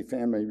a mini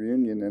family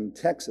reunion in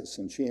Texas,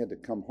 and she had to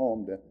come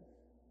home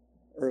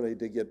early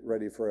to get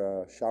ready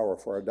for a shower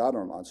for our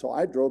daughter-in-law. So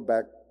I drove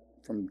back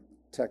from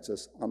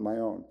Texas on my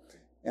own.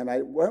 And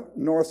I went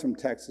north from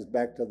Texas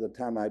back to the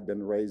town I'd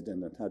been raised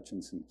in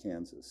Hutchinson,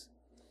 Kansas.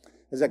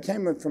 As I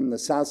came in from the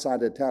south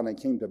side of town, I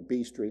came to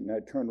B Street, and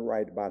I turned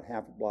right about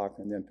half a block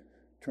and then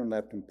turned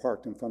left and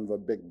parked in front of a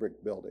big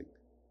brick building.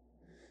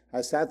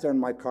 I sat there in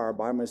my car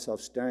by myself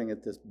staring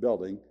at this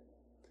building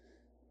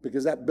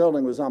because that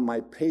building was on my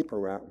paper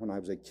route when I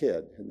was a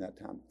kid in that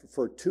town.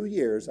 For 2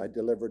 years, I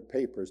delivered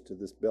papers to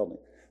this building.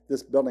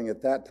 This building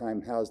at that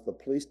time housed the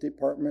police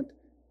department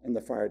and the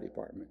fire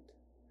department.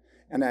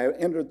 And I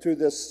entered through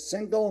this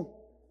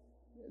single,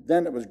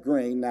 then it was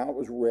green, now it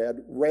was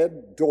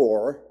red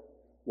door,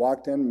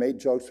 walked in, made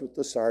jokes with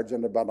the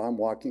sergeant about I'm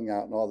walking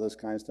out and all this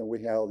kind of stuff.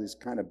 We had all these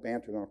kind of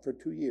banter going for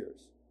 2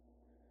 years.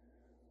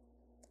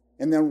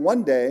 And then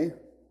one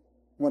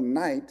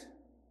night,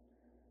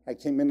 I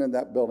came into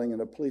that building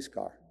in a police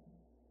car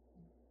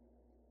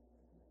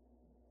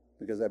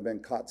because I'd been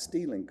caught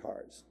stealing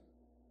cars.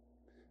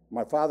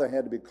 My father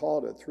had to be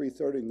called at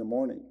 3:30 in the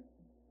morning.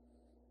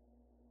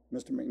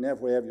 Mr. McNeff,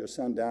 we have your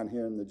son down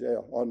here in the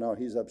jail. Oh, no,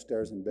 he's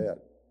upstairs in bed.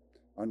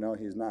 Oh, no,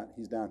 he's not.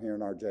 He's down here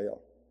in our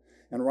jail.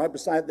 And right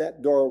beside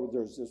that door,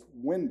 there's this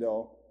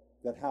window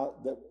that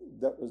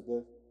was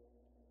the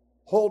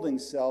holding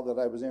cell that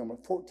I was in. I was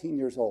 14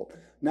 years old.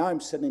 Now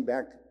I'm sitting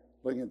back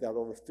looking at that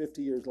over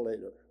 50 years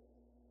later.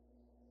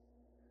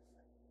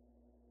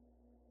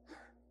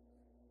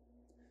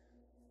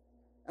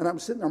 And I'm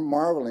sitting there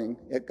marveling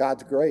at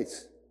God's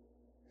grace.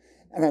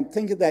 And I'm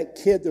thinking that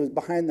kid that was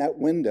behind that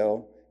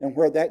window and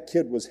where that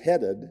kid was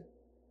headed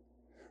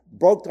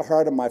broke the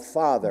heart of my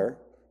father,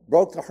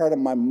 broke the heart of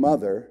my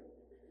mother,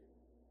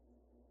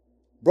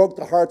 broke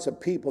the hearts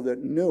of people that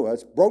knew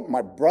us, broke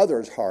my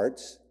brother's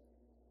hearts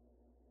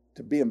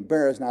to be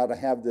embarrassed now to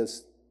have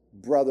this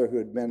brother who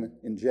had been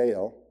in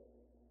jail.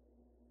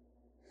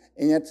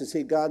 And yet to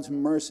see God's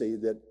mercy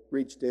that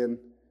reached in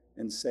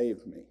and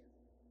saved me.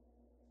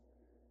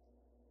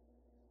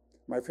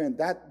 My friend,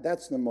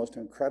 that's the most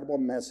incredible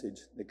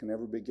message that can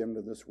ever be given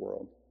to this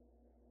world.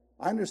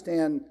 I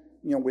understand,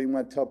 we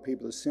want to tell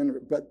people to sin,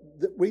 but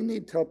we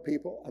need to tell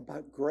people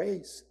about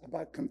grace,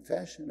 about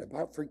confession,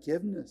 about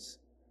forgiveness,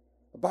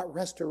 about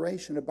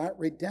restoration, about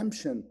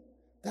redemption.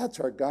 That's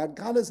our God.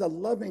 God is a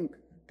loving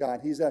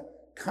God. He's a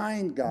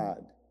kind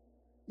God.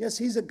 Yes,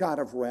 he's a God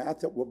of wrath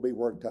that will be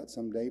worked out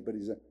someday, but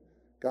he's a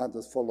God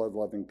that's full of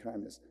loving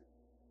kindness.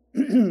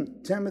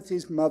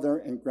 Timothy's mother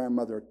and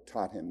grandmother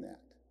taught him that.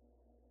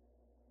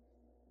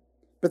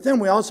 But then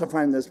we also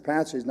find this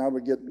passage, now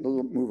we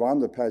move on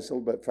to the passage a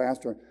little bit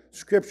faster.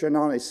 Scripture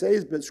not only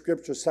saves, but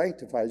Scripture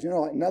sanctifies.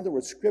 In other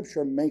words,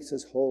 Scripture makes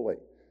us holy.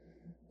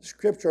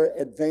 Scripture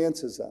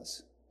advances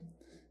us.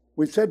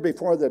 We've said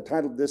before the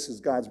title, This is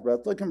God's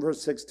Breath. Look in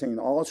verse 16.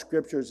 All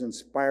Scripture is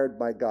inspired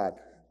by God.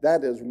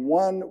 That is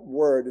one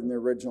word in the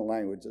original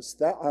language. It's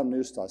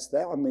theopneustos.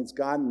 That means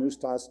God,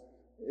 neustos.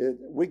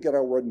 We get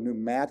our word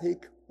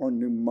pneumatic or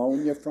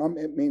pneumonia from.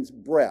 It means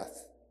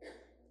breath.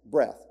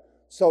 Breath.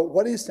 So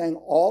what he's saying,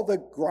 all the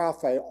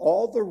graphe,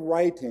 all the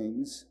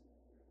writings,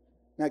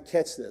 now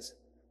catch this,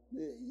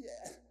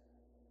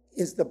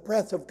 is the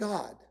breath of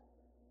God.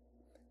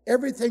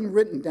 Everything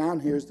written down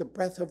here is the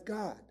breath of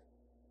God.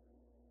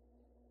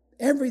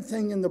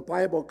 Everything in the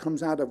Bible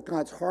comes out of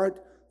God's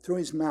heart through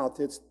his mouth.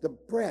 It's the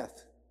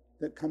breath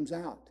that comes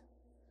out.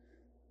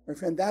 My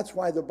friend, that's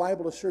why the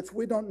Bible asserts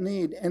we don't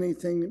need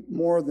anything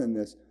more than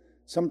this.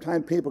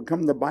 Sometimes people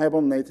come to the Bible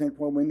and they think,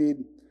 well, we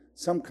need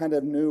some kind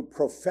of new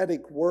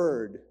prophetic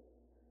word.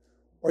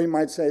 Or you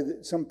might say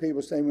that some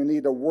people say we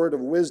need a word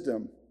of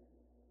wisdom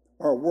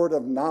or a word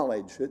of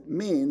knowledge. It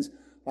means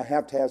I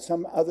have to have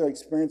some other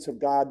experience of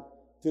God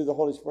through the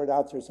Holy Spirit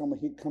out there somewhere.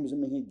 He comes to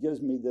me, he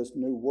gives me this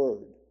new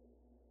word.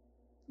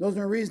 There's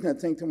no reason to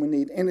think that we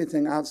need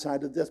anything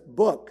outside of this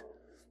book.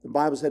 The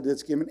Bible said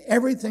it's given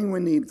everything we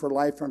need for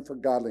life and for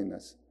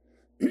godliness.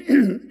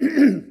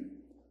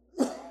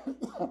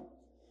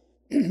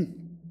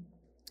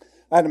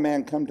 I had a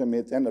man come to me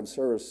at the end of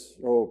service,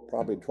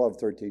 probably 12,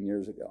 13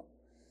 years ago.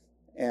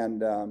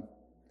 And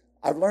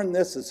I've learned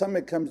this, that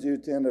somebody comes to you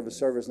at the end of a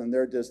service and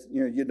they're just,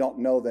 you don't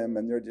know them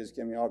and they're just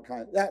giving you all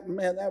kinds of, that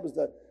was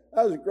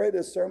the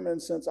greatest sermon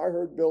since I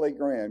heard Billy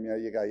Graham.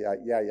 You go, yeah.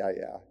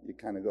 You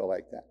kind of go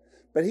like that.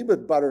 But he was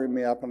buttering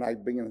me up and I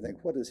began to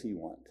think, what does he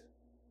want?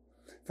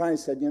 Finally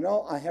said,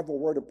 I have a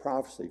word of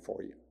prophecy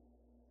for you.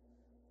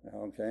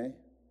 Okay.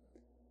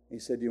 He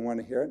said, do you want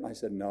to hear it? And I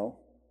said, no.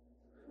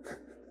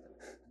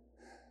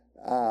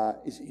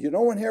 He said, you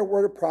don't want to hear a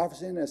word of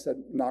prophecy? And I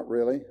said, not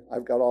really.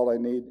 I've got all I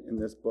need in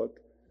this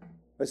book.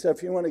 I said,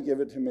 if you want to give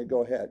it to me,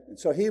 go ahead. And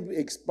so he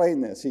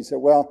explained this. He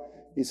said,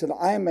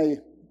 I'm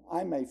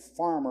a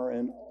farmer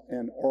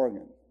in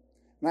Oregon,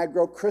 and I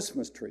grow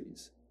Christmas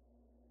trees.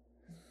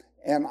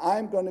 And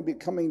I'm going to be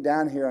coming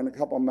down here in a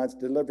couple of months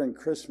delivering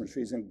Christmas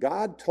trees. And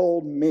God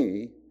told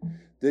me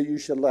that you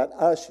should let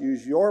us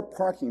use your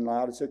parking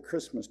lot as a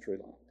Christmas tree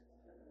lot.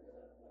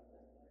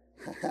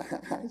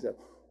 I said,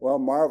 well,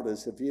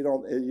 marvelous. If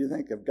you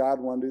think if God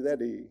wanted to do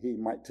that, he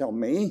might tell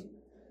me.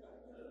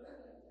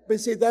 But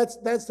see, that's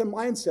the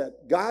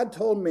mindset. God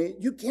told me,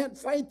 you can't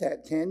fight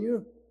that, can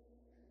you?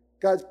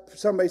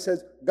 Somebody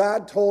says,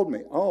 God told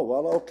me. Oh,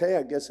 well, okay,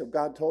 I guess if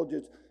God told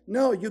you.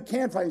 No, you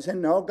can't fight. You say,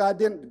 no, God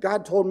didn't.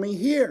 God told me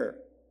here.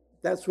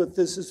 That's what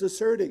this is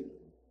asserting.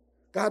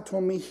 God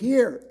told me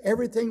here.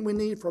 Everything we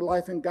need for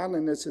life and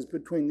godliness is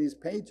between these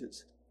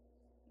pages.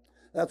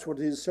 That's what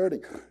he's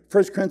asserting.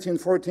 1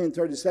 Corinthians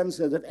 14:37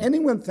 says, if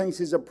anyone thinks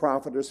he's a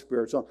prophet or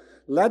spiritual,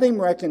 let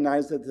him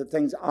recognize that the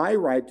things I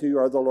write to you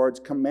are the Lord's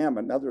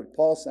commandment. In other words,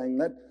 Paul's saying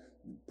that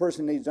the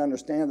person needs to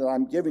understand that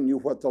I'm giving you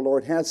what the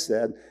Lord has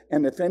said.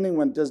 And if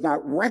anyone does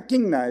not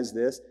recognize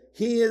this,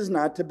 he is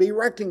not to be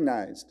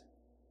recognized.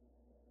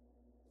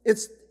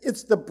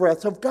 It's the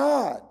breath of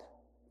God.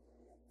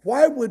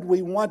 Why would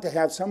we want to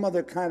have some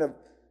other kind of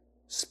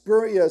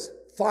spurious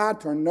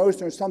thought or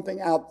notion or something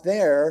out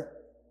there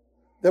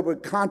that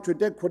would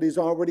contradict what he's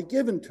already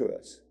given to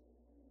us?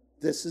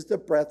 This is the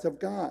breath of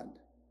God.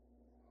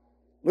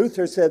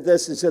 Luther said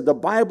this, he said, the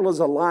Bible is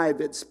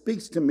alive, it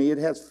speaks to me, it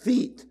has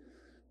feet.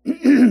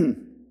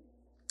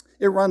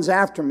 It runs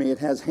after me, it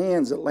has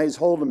hands, it lays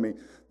hold of me.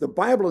 The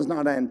Bible is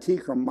not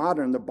antique or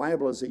modern, the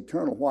Bible is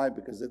eternal. Why?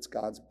 Because it's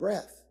God's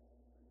breath.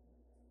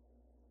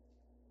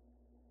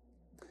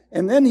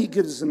 And then he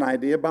gives us an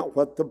idea about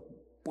what the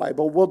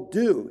Bible will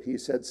do. He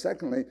said,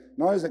 secondly,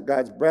 not only is it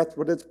God's breath,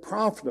 but it's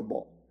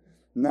profitable.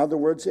 In other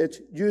words, it's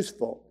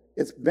useful.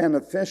 It's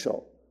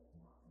beneficial.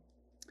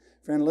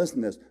 Friend, listen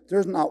to this.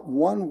 There's not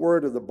one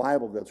word of the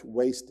Bible that's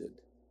wasted.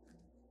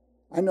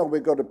 I know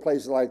we go to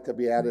places like the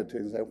Beatitudes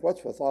and say,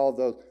 what's with all of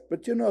those?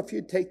 But if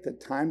you take the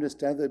time to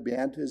study the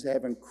Beatitudes, they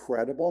have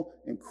incredible,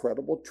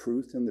 incredible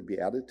truth in the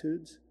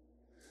Beatitudes.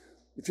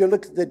 If you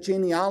look at the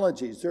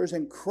genealogies, there's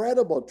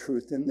incredible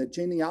truth in the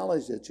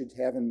genealogies that you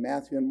have in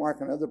Matthew and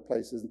Mark and other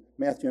places,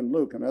 Matthew and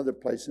Luke and other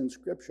places in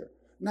Scripture.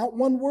 Not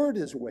one word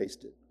is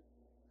wasted.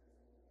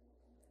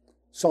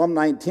 Psalm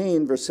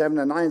 19, verse 7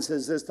 and 9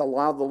 says this, the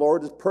law of the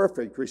Lord is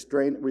perfect,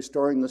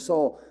 restoring the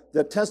soul.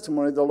 The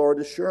testimony of the Lord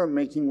is sure,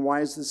 making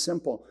wise the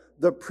simple.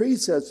 The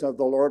precepts of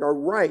the Lord are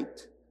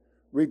right,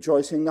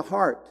 rejoicing the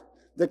heart.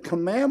 The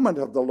commandment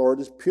of the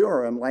Lord is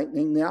pure,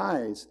 enlightening the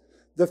eyes.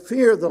 The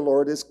fear of the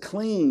Lord is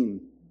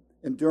clean,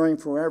 enduring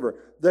forever.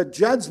 The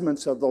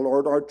judgments of the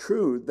Lord are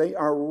true. They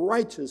are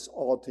righteous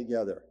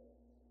altogether.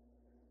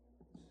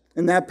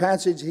 In that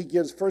passage, he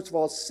gives, first of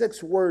all,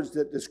 6 words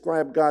that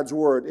describe God's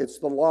word. It's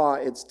the law,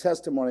 it's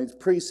testimony, it's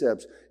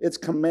precepts, it's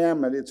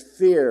commandment, it's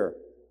fear,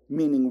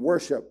 meaning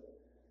worship,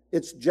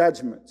 it's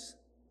judgments.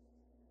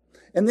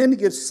 And then he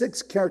gives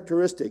 6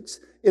 characteristics.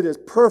 It is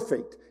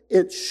perfect,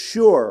 it's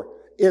sure,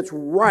 it's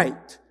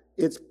right,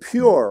 it's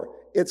pure,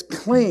 it's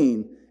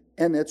clean,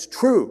 and it's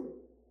true.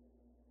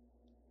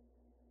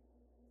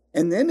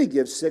 And then he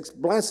gives 6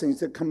 blessings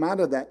that come out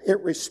of that. It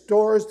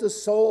restores the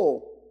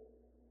soul.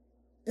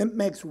 It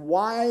makes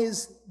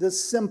wise the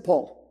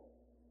simple.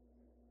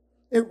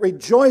 It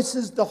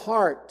rejoices the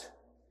heart.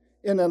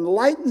 It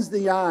enlightens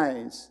the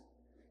eyes.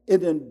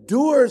 It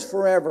endures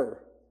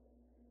forever.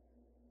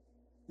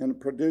 And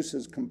it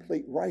produces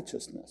complete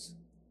righteousness.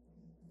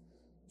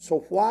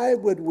 So why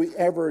would we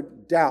ever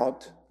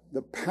doubt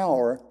the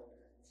power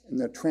and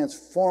the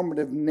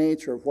transformative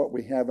nature of what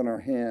we have in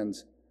our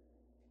hands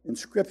in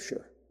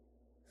Scripture?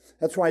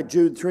 That's why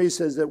Jude 3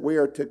 says that we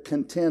are to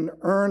contend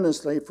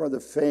earnestly for the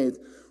faith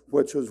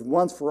which was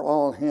once for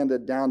all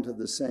handed down to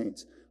the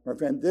saints. My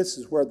friend, this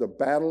is where the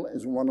battle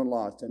is won and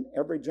lost in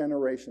every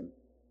generation.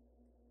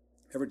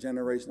 Every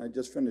generation. I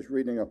just finished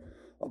reading a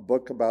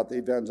book about the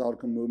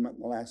evangelical movement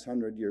in the last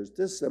 100 years.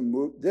 This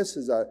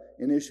is an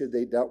issue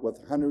they dealt with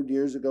 100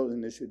 years ago,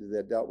 an issue that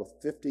they dealt with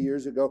 50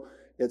 years ago.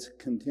 It's a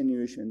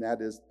continuation.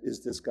 That is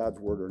this God's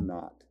word or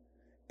not?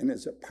 And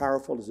is it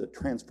powerful? Is it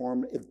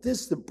transformative? If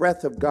this is the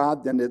breath of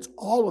God, then it's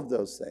all of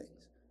those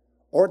things.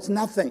 Or it's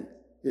nothing.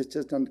 It's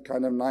just a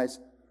kind of nice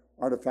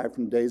artifact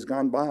from days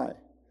gone by.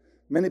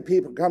 Many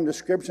people come to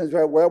Scripture and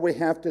say, well, we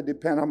have to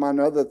depend on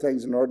other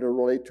things in order to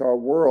relate to our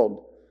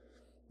world.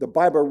 The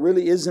Bible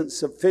really isn't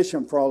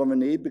sufficient for all of our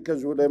need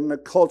because we live in a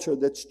culture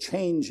that's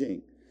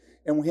changing.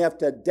 And we have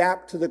to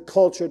adapt to the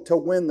culture to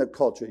win the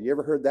culture. You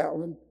ever heard that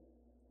one?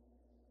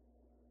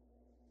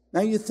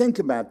 Now you think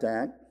about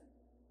that.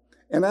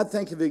 And I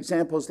think of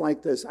examples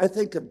like this. I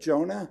think of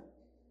Jonah.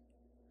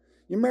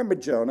 You remember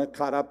Jonah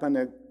caught up on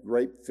a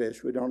great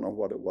fish. We don't know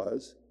what it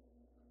was.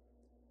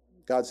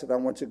 God said, I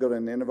want you to go to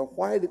Nineveh.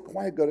 Why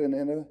go to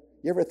Nineveh?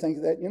 You ever think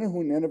of that? You know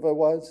who Nineveh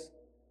was?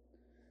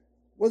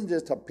 It wasn't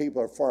just how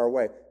people are far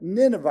away.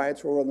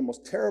 Ninevites were one of the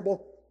most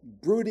terrible,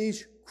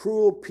 brutish,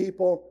 cruel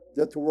people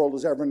that the world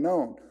has ever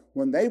known.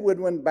 When they would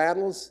win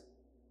battles,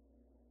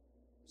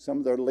 some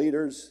of their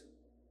leaders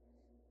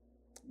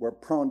were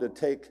prone to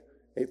take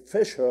a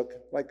fish hook,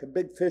 like a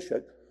big fish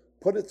hook,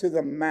 put it through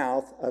the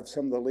mouth of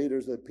some of the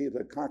leaders of the people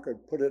that conquered,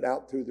 put it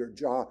out through their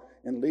jaw,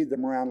 and lead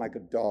them around like a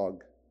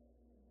dog.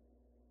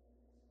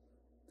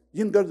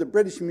 You can go to the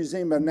British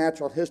Museum of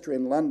Natural History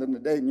in London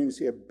today, and you can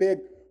see a big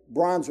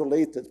bronze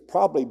relief that's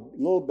probably a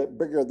little bit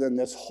bigger than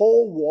this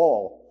whole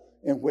wall,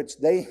 in which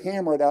they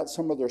hammered out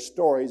some of their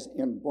stories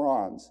in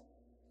bronze.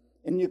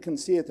 And you can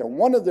see it there.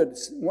 One of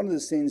the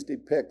scenes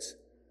depicts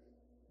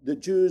the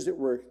Jews that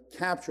were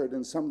captured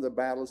in some of the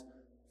battles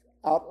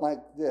out like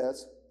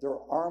this. Their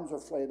arms are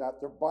flayed out,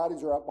 their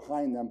bodies are out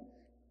behind them,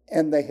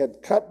 and they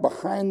had cut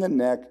behind the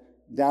neck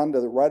down to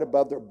right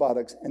above their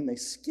buttocks, and they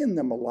skinned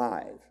them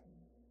alive.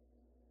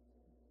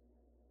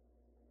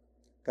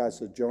 God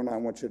said, Jonah, I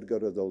want you to go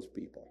to those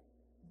people.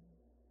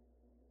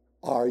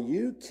 Are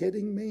you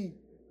kidding me?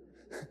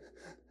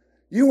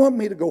 You want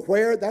me to go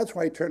where? That's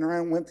why he turned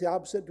around and went the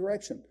opposite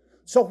direction.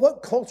 So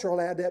what cultural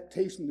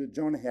adaptation did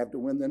Jonah have to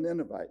win the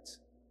Ninevites?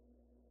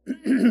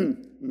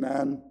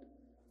 None.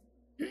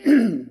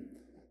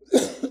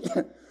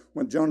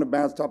 When Jonah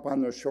bounced up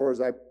on their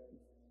shores,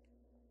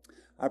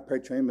 I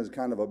picture him as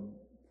kind of a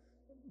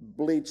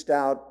bleached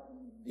out,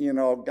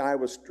 guy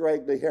with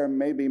straggly hair,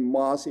 maybe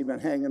moss even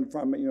hanging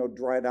from it,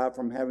 dried out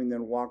from having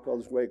then walked all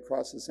his way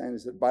across the sand. He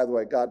said, by the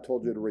way, God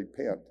told you to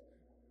repent.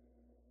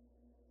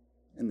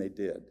 And they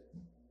did.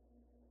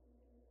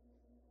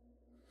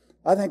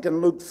 I think in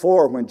Luke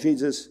 4, when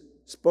Jesus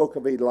spoke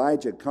of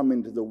Elijah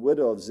coming to the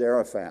widow of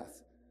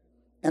Zarephath,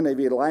 and of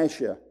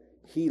Elisha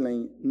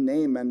healing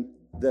Naaman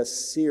the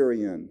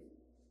Syrian.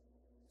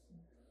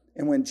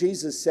 And when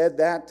Jesus said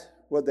that,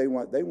 what they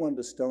want? They wanted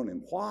to stone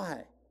him.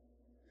 Why?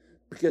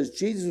 Because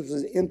Jesus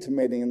was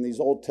intimating in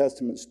these Old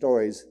Testament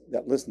stories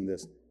that, listen to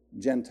this,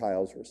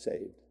 Gentiles were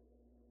saved.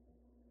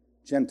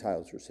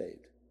 Gentiles were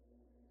saved.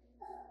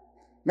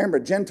 Remember,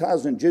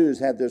 Gentiles and Jews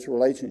had this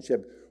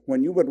relationship.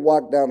 When you would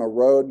walk down a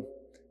road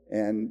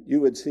and you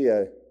would see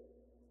a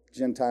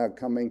Gentile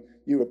coming,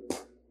 you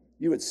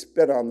would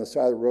spit on the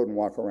side of the road and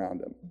walk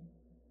around him.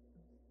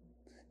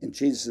 And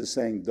Jesus is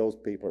saying those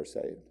people are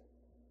saved.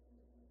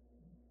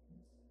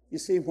 You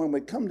see, when we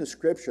come to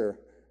Scripture,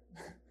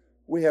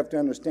 we have to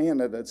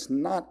understand that it's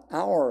not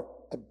our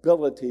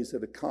abilities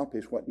that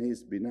accomplish what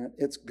needs to be done.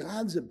 It's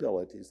God's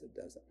abilities that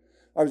does it.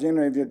 I was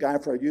interviewing a guy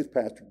for a youth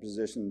pastor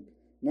position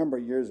a number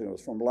of years ago. It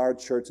was from a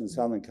large church in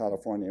Southern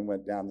California, and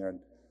went down there and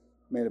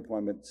made an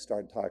appointment,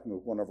 started talking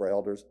with one of our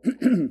elders.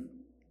 And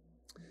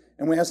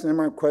we asked him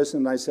a question,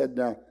 and I said,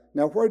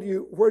 now where do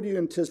you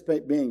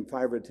anticipate being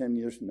 5 or 10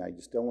 years from now?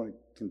 You still want to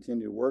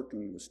continue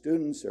working with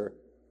students, or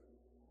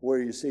where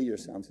do you see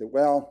yourself? He said,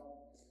 well,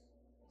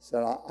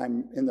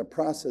 I'm in the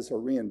process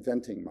of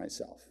reinventing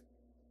myself.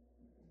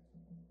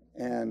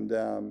 And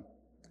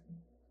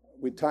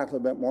we talked a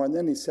little bit more, and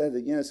then he said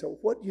again, I said,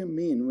 what do you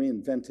mean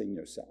reinventing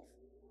yourself?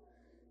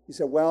 He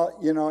said, well,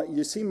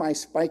 you see my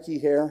spiky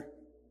hair?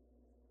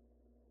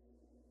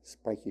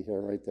 Spiky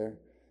hair right there.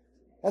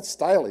 That's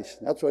stylish.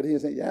 That's what he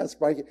said. Yeah,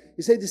 spiky.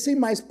 He said, you see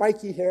my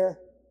spiky hair?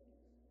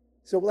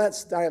 So, well, that's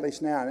stylish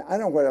now. I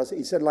don't know what else.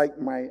 He said, like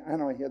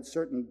he had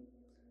certain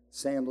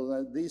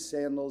sandals, these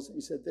sandals.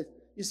 He said,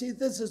 you see,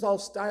 this is all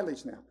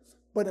stylish now.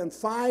 But in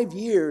 5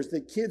 years,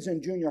 the kids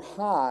in junior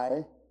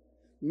high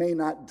may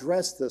not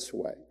dress this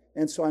way.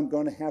 And so I'm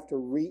going to have to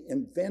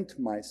reinvent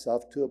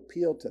myself to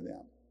appeal to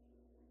them.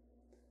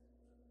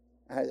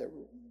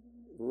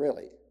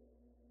 Really?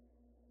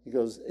 He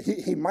goes,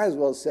 he might as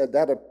well have said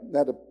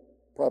that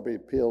probably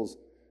appeals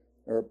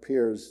or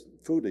appears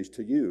foolish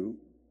to you,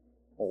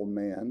 old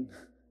man.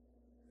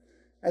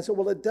 I said,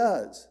 well, it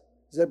does.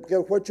 He said,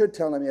 because what you're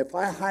telling me, if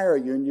I hire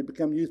you and you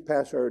become youth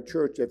pastor at a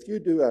church, if you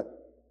do a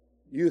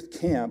youth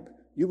camp,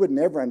 you would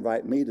never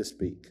invite me to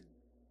speak,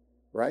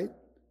 right?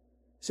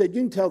 He said,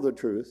 you can tell the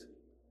truth.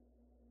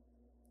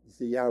 He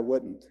said, yeah, I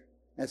wouldn't.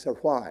 I said,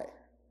 why?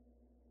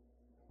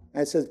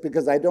 I said,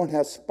 because I don't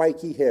have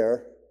spiky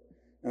hair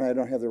and I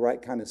don't have the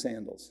right kind of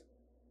sandals.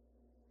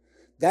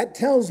 That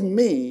tells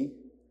me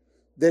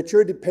that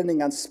you're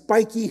depending on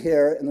spiky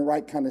hair and the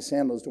right kind of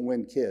sandals to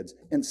win kids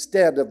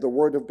instead of the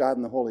Word of God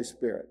and the Holy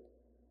Spirit.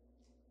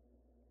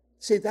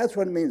 See, that's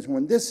what it means.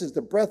 When this is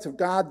the breath of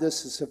God,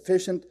 this is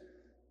sufficient.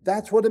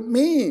 That's what it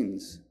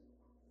means.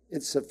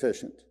 It's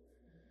sufficient.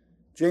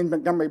 James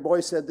Montgomery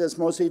Boyce said this,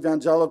 most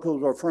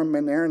evangelicals are firm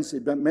inerrancy,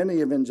 but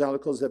many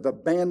evangelicals have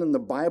abandoned the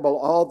Bible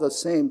all the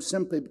same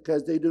simply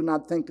because they do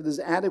not think it is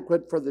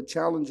adequate for the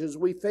challenges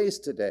we face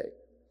today.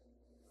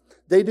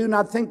 They do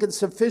not think it's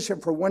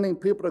sufficient for winning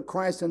people to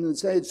Christ in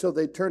this age, so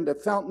they turn to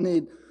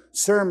fountain-need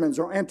sermons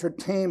or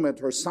entertainment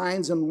or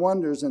signs and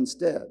wonders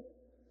instead.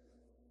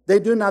 They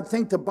do not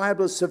think the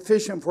Bible is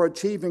sufficient for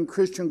achieving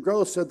Christian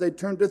growth, so they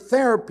turn to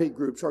therapy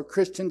groups or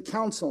Christian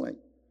counseling.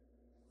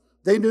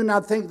 They do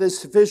not think it is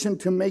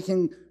sufficient to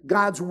making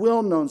God's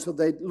will known, so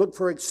they look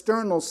for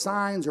external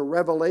signs or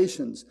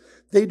revelations.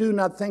 They do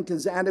not think it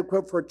is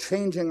adequate for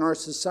changing our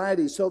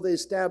society, so they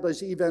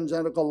establish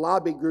evangelical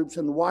lobby groups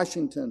in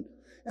Washington,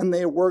 and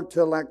they work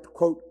to elect,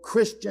 quote,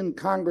 Christian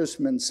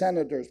congressmen,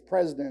 senators,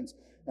 presidents,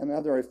 and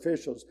other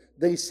officials.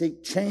 They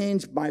seek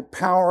change by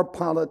power,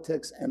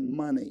 politics, and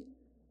money.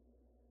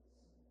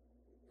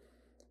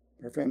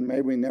 My friend,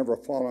 may we never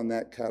fall in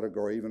that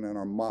category, even in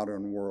our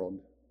modern world.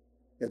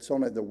 It's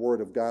only the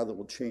Word of God that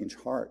will change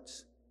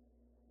hearts.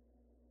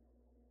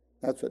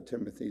 That's what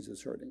Timothy's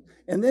asserting.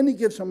 And then he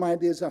gives some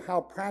ideas of how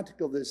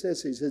practical this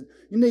is. He says,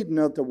 you need to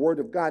know that the Word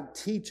of God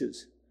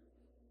teaches.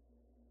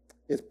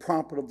 It's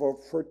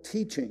profitable for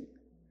teaching.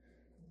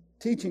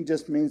 Teaching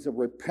just means the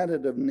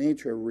repetitive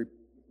nature of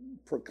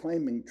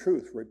proclaiming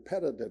truth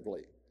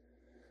repetitively.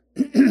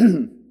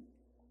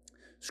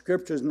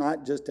 Scripture is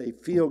not just a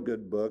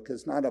feel-good book.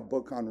 It's not a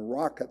book on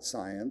rocket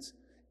science.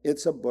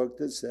 It's a book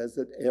that says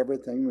that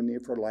everything we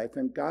need for life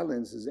and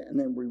godliness is, and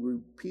then we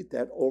repeat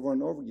that over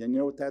and over again. You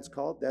know what that's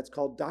called? That's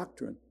called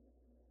doctrine.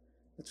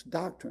 It's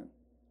doctrine.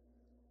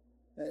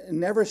 And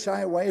never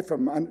shy away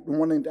from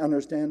wanting to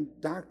understand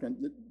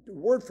doctrine. The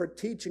word for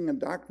teaching and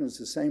doctrine is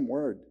the same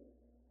word.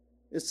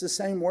 It's the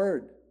same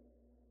word.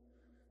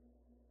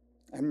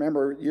 I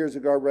remember years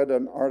ago I read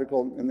an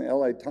article in the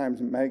LA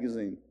Times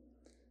magazine,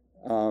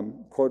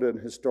 quoted a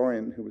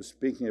historian who was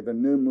speaking of a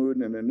new mood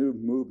and a new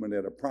movement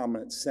at a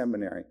prominent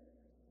seminary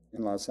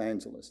in Los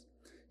Angeles.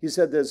 He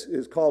said this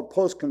is called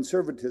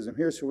post-conservatism.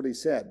 Here's what he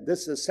said.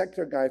 This is a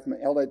secular guy from the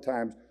LA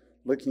Times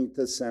looking at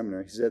this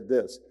seminary. He said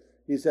this.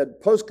 He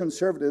said,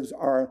 post-conservatives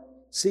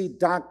see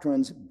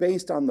doctrines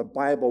based on the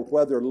Bible,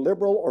 whether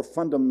liberal or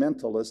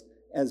fundamentalist,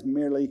 as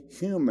merely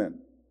human.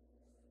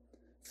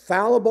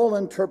 Fallible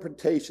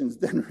interpretations,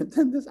 then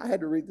this, I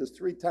had to read this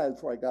 3 times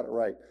before I got it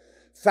right.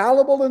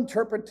 Fallible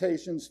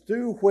interpretations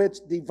through which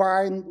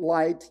divine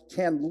light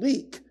can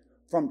leak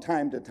from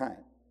time to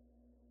time.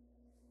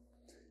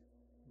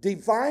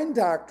 Divine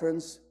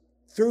doctrines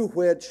through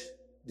which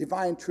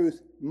divine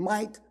truth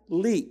might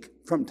leak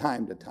from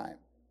time to time.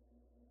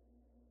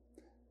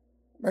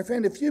 My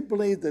friend, if you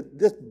believe that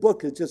this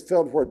book is just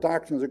filled where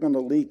doctrines are going to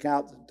leak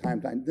out from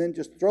time to time, then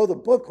just throw the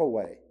book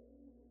away.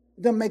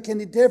 It doesn't make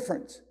any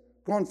difference.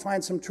 Go and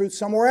find some truth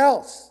somewhere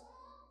else.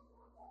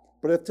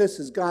 But if this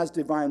is God's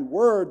divine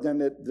word, then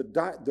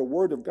the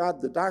word of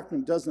God, the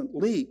doctrine doesn't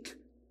leak.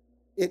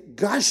 It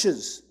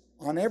gushes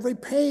on every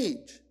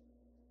page.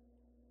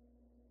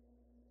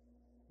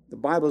 The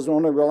Bible is the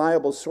only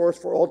reliable source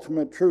for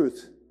ultimate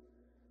truth,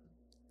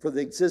 for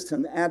the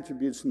existence,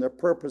 attributes, and the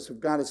purpose of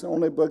God. It's the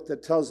only book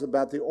that tells us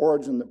about the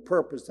origin, the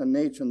purpose, the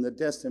nature, and the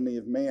destiny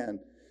of man.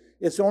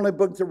 It's the only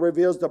book that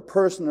reveals the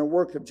person and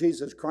work of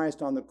Jesus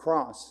Christ on the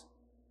cross.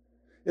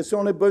 It's the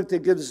only book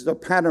that gives us the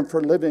pattern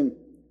for living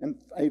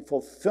a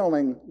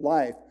fulfilling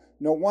life.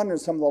 No wonder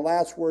some of the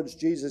last words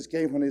Jesus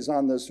gave when he's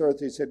on this earth,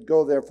 he said,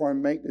 "Go therefore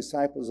and make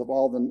disciples of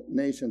all the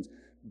nations,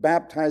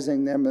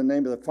 baptizing them in the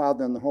name of the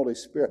Father and the Holy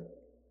Spirit."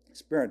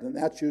 And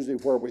that's usually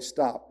where we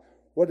stop.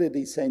 What did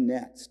he say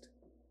next?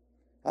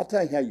 I'll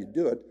tell you how you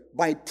do it.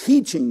 By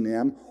teaching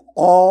them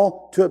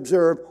all to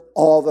observe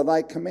all that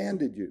I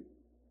commanded you.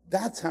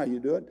 That's how you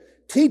do it.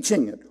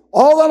 Teaching it.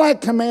 All that I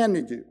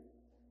commanded you.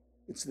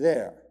 It's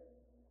there.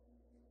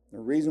 The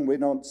reason we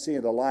don't see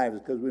it alive is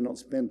because we don't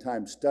spend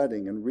time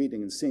studying and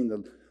reading and seeing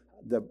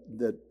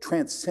the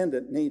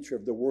transcendent nature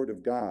of the Word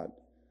of God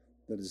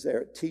that is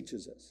there. It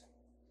teaches us.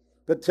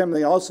 But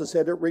Timothy also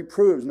said it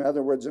reproves. In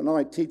other words, it not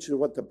only teaches you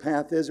what the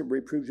path is, it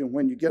reproves you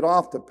when you get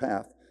off the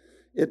path.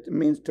 It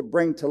means to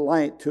bring to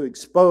light, to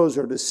expose,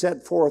 or to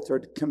set forth, or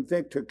to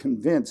convict, or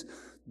convince.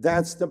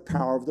 That's the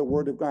power of the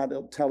Word of God.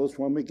 It'll tell us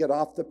when we get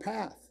off the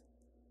path.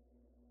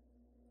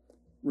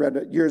 Read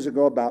it years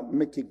ago about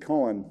Mickey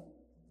Cohen,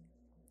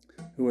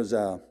 who was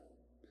a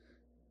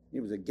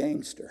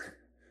gangster.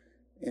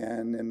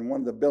 And in one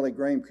of the Billy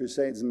Graham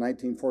crusades in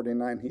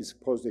 1949, he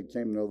supposedly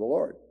came to know the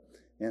Lord.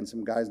 And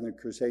some guys in the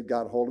crusade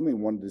got hold of him. He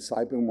wanted to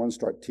disciple him, wanted to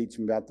start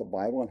teaching about the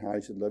Bible and how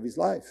he should live his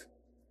life.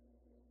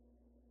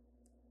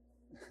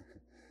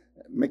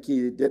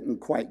 Mickey didn't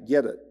quite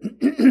get it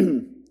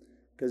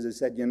because he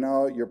said,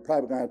 you're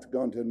probably going to have to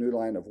go into a new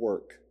line of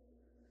work.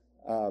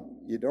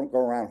 You don't go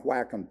around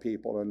whacking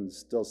people and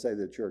still say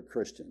that you're a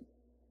Christian.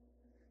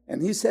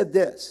 And he said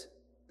this.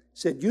 He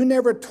said, "You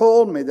never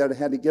told me that I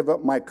had to give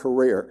up my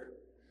career.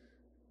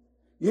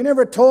 You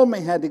never told me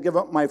I had to give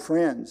up my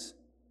friends.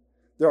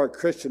 There are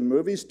Christian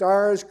movie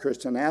stars,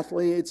 Christian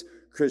athletes,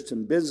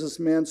 Christian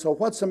businessmen. So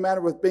what's the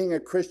matter with being a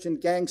Christian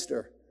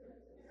gangster?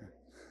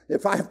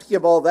 If I have to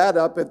give all that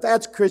up, if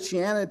that's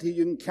Christianity,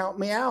 you can count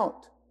me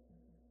out."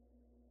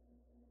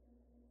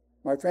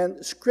 My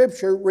friend,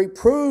 Scripture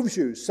reproves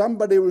you.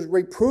 Somebody was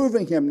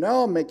reproving him.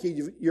 "No,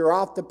 Mickey, you're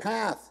off the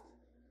path.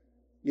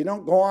 You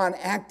don't go on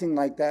acting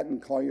like that and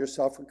call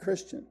yourself a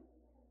Christian."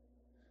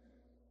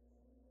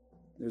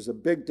 There's a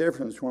big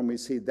difference when we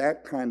see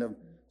that kind of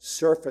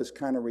surface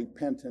kind of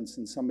repentance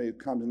in somebody who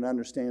comes and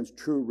understands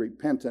true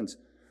repentance.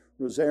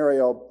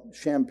 Rosario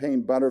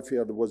Champagne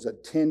Butterfield was a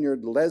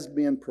tenured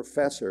lesbian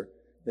professor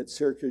at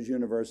Syracuse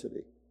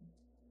University.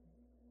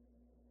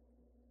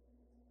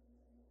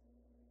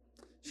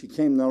 She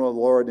came to know the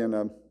Lord in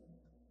an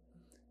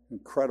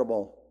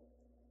incredible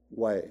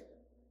way.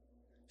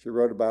 She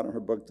wrote about in her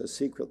book, The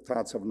Secret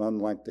Thoughts of an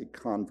Unlikely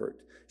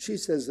Convert. She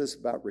says this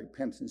about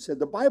repentance. She said,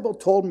 "The Bible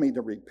told me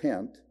to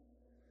repent,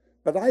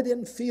 but I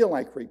didn't feel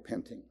like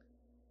repenting."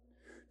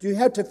 Do you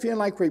have to feel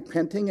like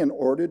repenting in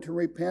order to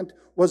repent?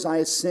 Was I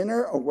a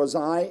sinner, or was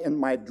I, in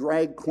my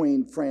drag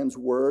queen friend's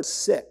words,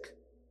 sick?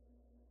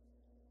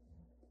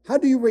 How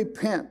do you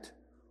repent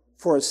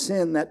for a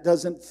sin that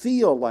doesn't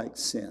feel like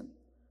sin?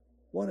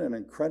 What an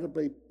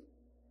incredibly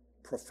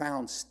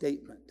profound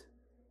statement.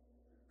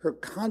 Her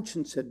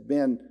conscience had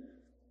been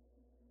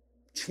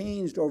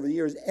changed over the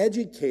years,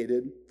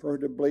 educated for her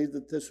to believe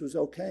that this was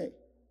okay.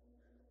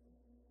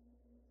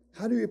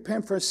 How do you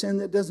repent for a sin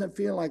that doesn't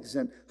feel like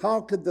sin?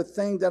 How could the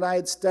thing that I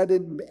had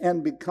studied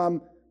and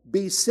become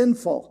be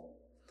sinful?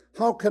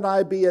 How could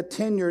I be a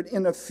tenured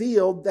in a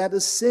field that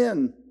is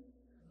sin?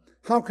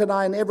 How could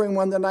I and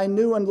everyone that I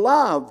knew and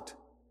loved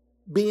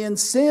be in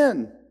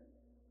sin?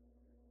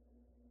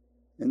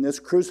 In this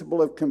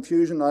crucible of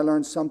confusion, I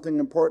learned something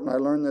important. I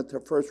learned that the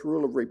first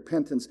rule of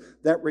repentance,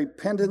 that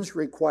repentance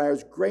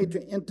requires greater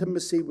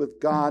intimacy with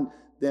God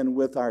than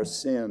with our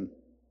sin.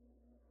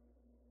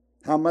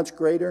 How much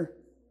greater?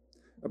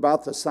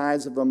 About the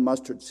size of a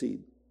mustard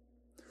seed.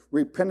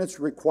 Repentance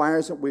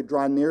requires that we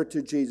draw near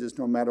to Jesus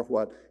no matter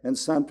what. And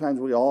sometimes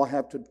we all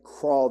have to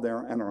crawl there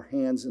on our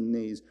hands and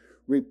knees.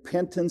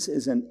 Repentance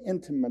is an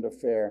intimate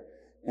affair.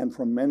 And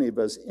for many of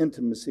us,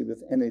 intimacy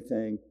with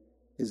anything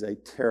is a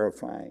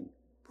terrifying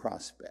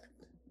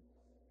prospect.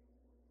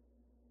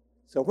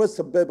 So what's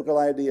the biblical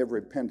idea of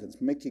repentance?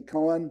 Mickey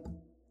Cohen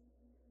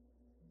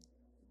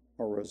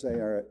or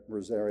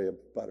Rosaria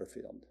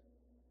Butterfield?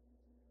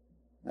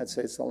 I'd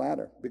say it's the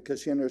latter, because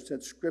she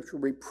understood Scripture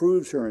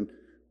reproves her and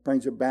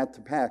brings her back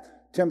to path.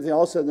 Timothy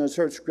also, in the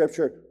search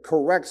Scripture,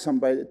 corrects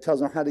somebody that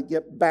tells them how to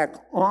get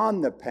back on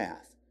the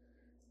path.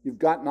 You've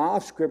gotten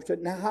off Scripture.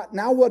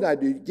 Now what do I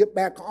do? You get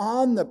back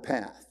on the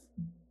path.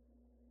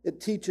 It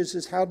teaches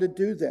us how to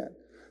do that.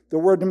 The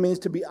word means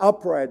to be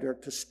upright or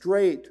to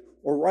straight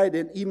or right.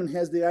 It even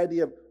has the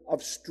idea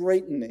of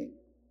straightening.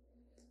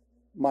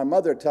 My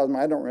mother tells me,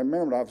 I don't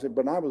remember it obviously,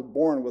 but I was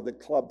born with a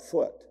club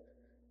foot.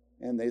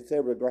 And they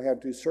said we're going to have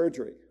to do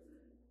surgery.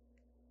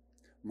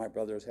 My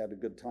brothers had a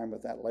good time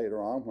with that later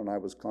on when I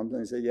was clumsy.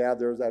 They said, "Yeah,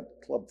 there's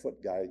that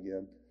clubfoot guy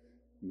again."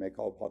 make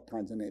all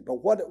kinds of names. But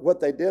what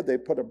they did, they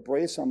put a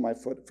brace on my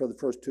foot for the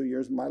first 2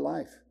 years of my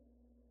life.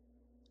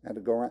 I had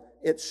to go around.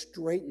 It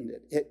straightened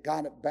it. It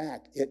got it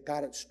back. It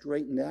got it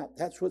straightened out.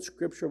 That's what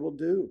Scripture will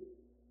do.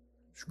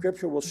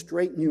 Scripture will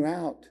straighten you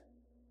out.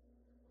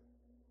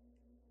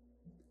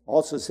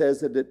 Also says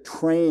that it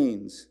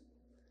trains,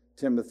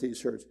 Timothy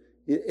says.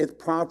 It's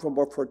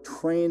profitable for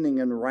training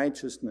in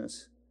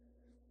righteousness.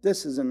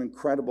 This is an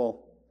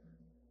incredible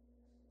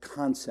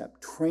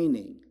concept,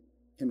 training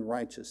in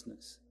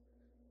righteousness.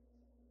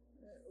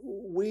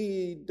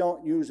 We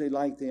don't usually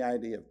like the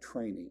idea of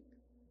training.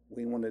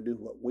 We want to do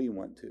what we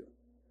want to.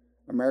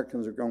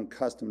 Americans are grown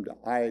accustomed to,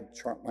 I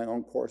chart my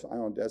own course, my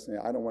own destiny.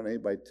 I don't want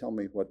anybody to tell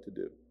me what to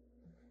do.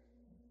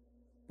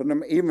 But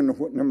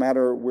no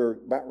matter we're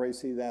about ready to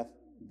see that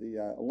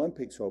the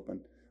Olympics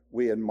open,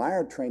 we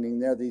admire training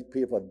there. These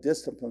people have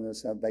disciplined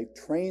themselves. They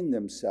train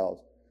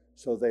themselves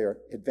so they are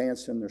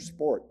advanced in their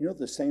sport. You know,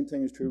 the same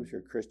thing is true with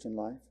your Christian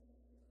life.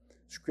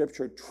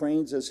 Scripture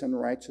trains us in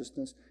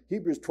righteousness.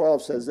 Hebrews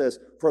 12 says this,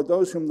 for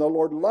those whom the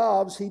Lord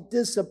loves, he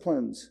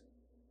disciplines.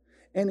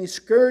 And he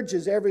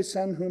scourges every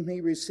son whom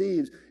he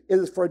receives. It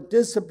is for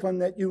discipline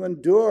that you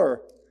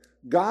endure.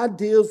 God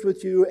deals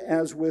with you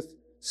as with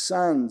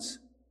sons.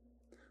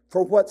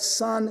 For what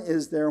son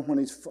is there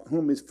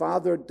whom his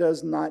father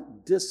does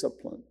not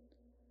discipline?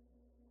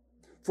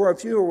 For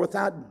if you are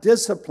without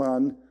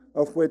discipline,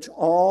 of which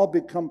all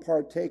become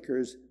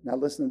partakers, now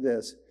listen to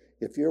this,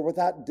 if you're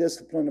without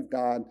discipline of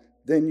God,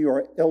 then you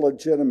are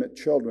illegitimate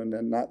children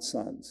and not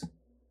sons.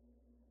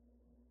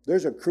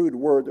 There's a crude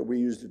word that we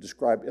use to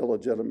describe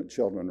illegitimate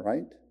children,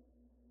 right?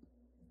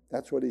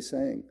 That's what he's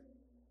saying.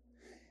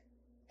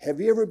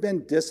 Have you ever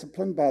been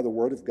disciplined by the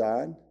Word of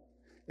God?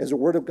 Has the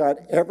Word of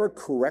God ever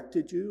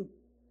corrected you?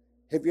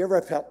 Have you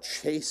ever felt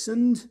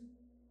chastened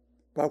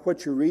by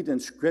what you read in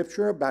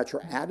Scripture, about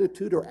your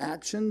attitude or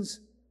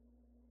actions?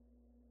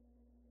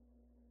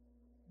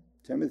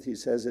 Timothy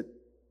says it.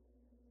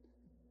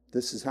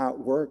 This is how it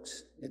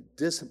works. It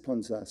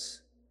disciplines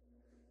us.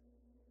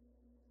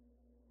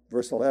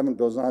 Verse 11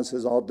 goes on and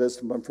says, all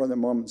discipline for the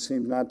moment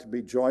seems not to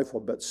be joyful,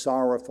 but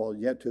sorrowful.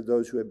 Yet to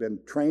those who have been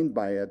trained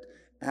by it,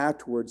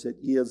 afterwards it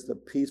yields the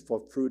peaceful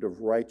fruit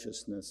of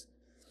righteousness.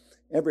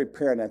 Every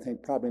parent, I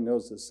think, probably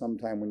knows this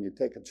sometime when you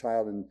take a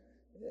child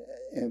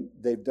and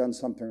they've done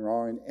something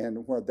wrong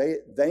and where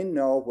they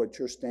know what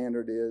your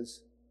standard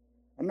is.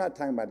 I'm not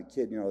talking about a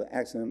kid, that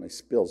accidentally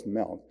spills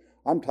milk.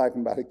 I'm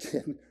talking about a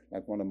kid,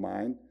 like one of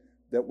mine,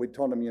 that we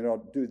told them,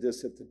 do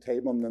this at the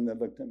table, and then they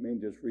looked at me and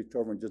just reached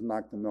over and just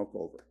knocked the milk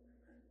over.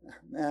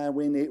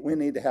 We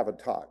need to have a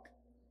talk.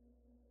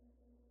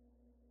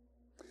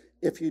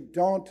 If you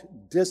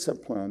don't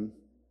discipline,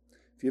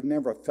 if you've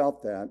never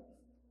felt that,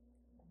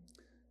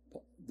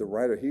 the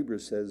writer of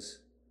Hebrews says,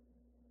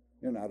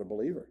 you're not a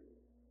believer.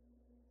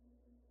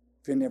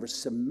 If you never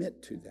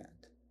submit to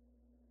that.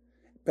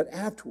 But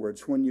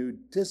afterwards, when you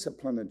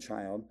discipline a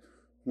child,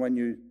 when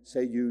you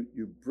say you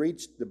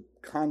breach the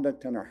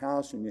conduct in our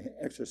house and you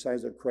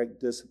exercise the correct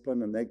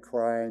discipline and they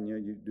cry and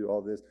you do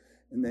all this,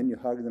 and then you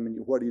hug them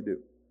and what do?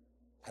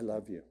 I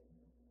love you.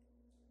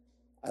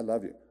 I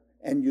love you.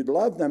 And you'd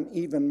love them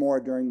even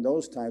more during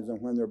those times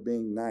than when they're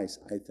being nice,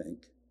 I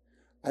think.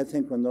 I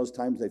think when those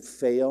times they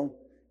fail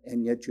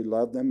and yet you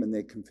love them and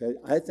they confess,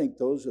 I think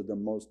those are the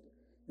most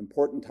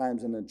important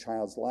times in a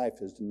child's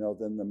life, is to know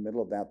that in the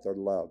middle of that they're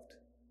loved.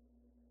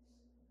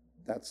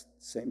 That's the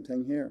same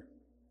thing here.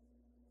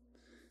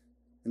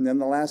 And then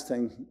the last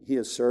thing he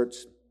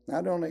asserts,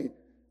 not only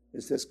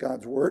is this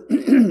God's word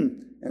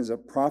as a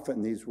prophet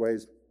in these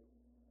ways,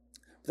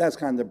 but that's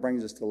kind of that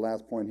brings us to the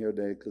last point here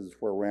today, because it's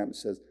where we're at. It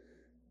says,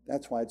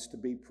 that's why it's to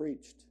be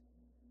preached.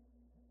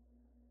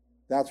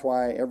 That's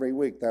why every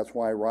week, that's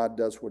why Rod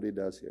does what he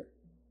does here.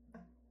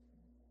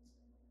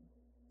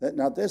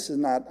 Now, this is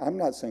not, I'm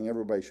not saying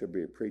everybody should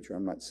be a preacher.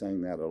 I'm not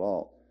saying that at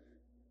all.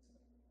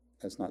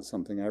 That's not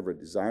something I ever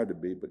desired to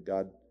be, but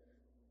God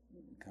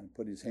kind of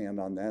put his hand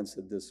on that and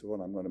said, this is what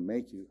I'm going to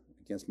make you,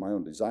 against my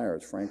own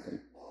desires, frankly.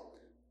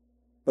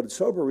 But a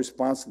sober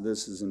response to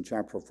this is in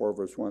chapter 4,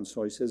 verse 1.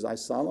 So he says, I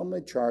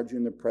solemnly charge you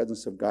in the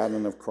presence of God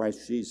and of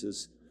Christ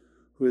Jesus,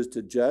 who is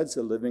to judge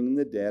the living and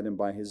the dead, and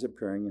by his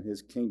appearing in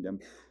his kingdom.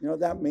 You know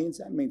what that means?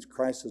 That means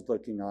Christ is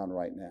looking on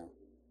right now.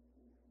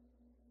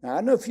 Now, I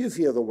don't know if you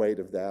feel the weight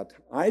of that.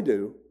 I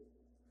do.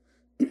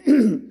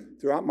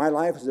 Throughout my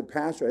life as a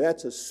pastor,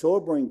 that's a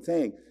sobering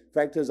thing. In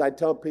fact, as I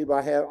tell people,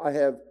 I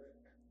have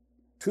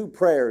two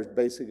prayers,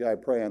 basically, I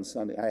pray on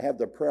Sunday. I have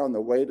the prayer on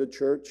the way to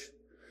church,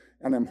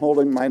 and I'm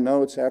holding my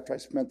notes after I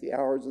spent the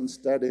hours in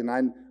study,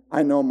 and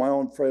I know my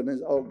own friend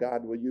is, oh,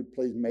 God, will you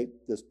please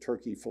make this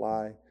turkey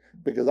fly?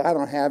 Because I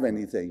don't have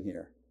anything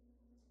here.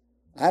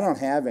 I don't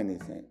have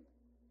anything.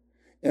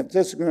 If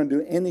this is going to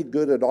do any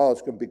good at all,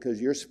 it's going to,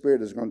 because your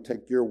Spirit is going to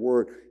take your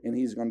word and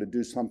he's going to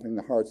do something in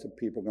the hearts of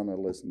people going to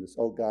listen to this.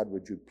 Oh, God,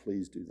 would you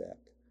please do that?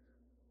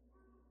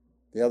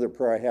 The other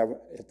prayer I have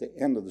at the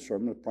end of the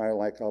sermon is probably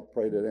like I'll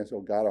pray today and say, oh,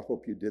 God, I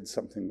hope you did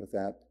something with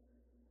that,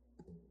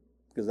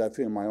 because I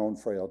feel my own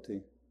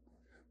frailty.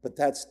 But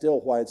that's still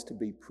why it's to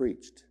be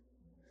preached.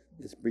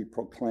 It's to be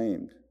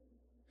proclaimed.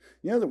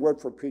 You know what the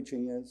word for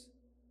preaching is?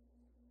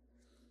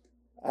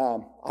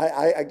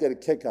 I get a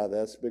kick out of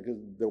this because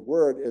the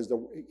word is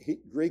the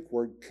Greek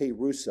word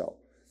kerusso.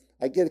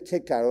 I get a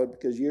kick out of it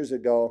because years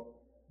ago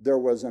there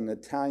was an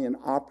Italian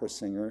opera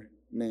singer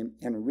named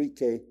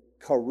Enrique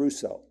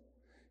Caruso.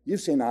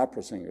 You've seen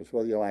opera singers,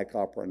 whether you like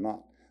opera or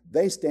not.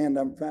 They stand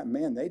up front,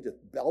 man, they just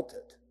belt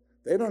it.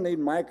 They don't need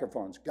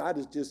microphones. God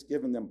has just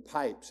given them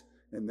pipes,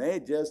 and they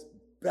just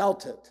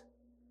belt it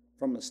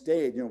from the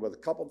stage, with a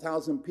couple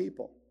thousand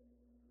people.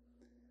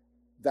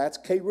 That's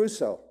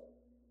kerusso.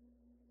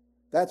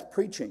 That's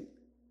preaching.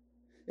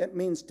 It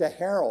means to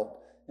herald.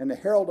 And the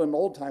herald in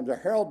old times, a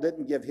herald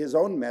didn't give his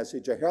own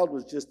message. A herald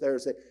was just there to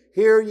say,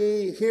 hear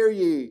ye, hear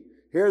ye.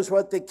 Here's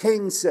what the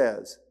king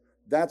says.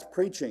 That's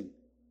preaching.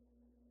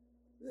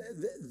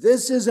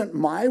 This isn't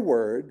my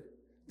word.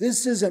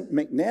 This isn't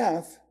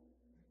McNeff.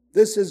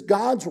 This is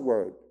God's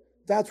word.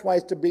 That's why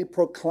it's to be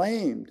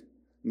proclaimed,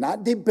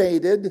 not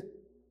debated.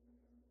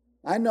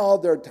 I know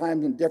there are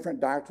times in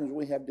different doctrines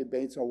we have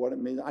debates on what it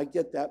means. I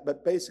get that.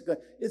 But basically,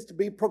 it's to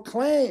be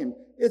proclaimed.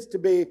 It's to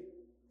be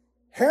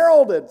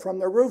heralded from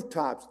the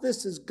rooftops.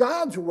 This is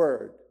God's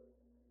word.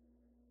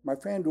 My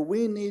friend,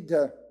 we need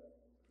to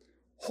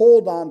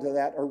hold on to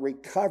that or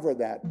recover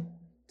that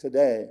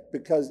today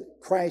because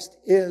Christ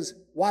is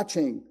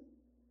watching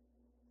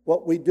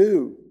what we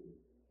do.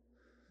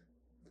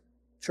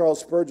 Charles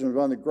Spurgeon was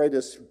one of the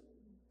greatest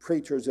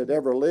preachers that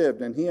ever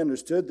lived, and he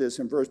understood this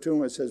in verse 2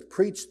 when it says,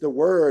 preach the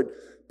word,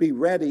 be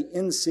ready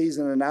in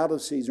season and out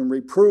of season,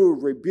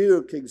 reprove,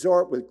 rebuke,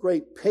 exhort with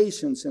great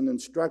patience and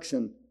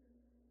instruction.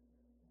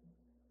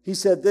 He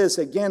said this,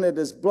 again, it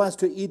is blessed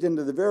to eat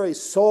into the very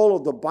soul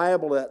of the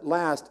Bible at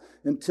last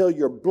until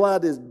your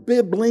blood is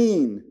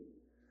bibline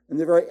and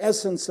the very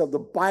essence of the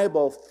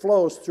Bible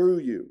flows through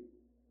you.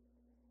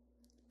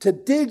 To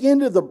dig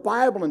into the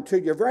Bible until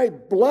your very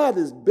blood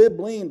is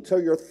bibline,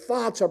 until your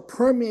thoughts are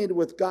permeated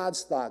with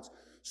God's thoughts.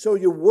 So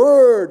your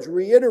words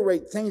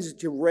reiterate things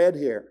that you've read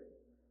here.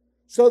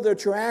 So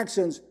that your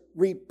actions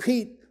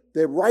repeat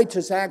the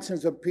righteous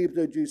actions of people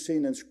that you've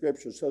seen in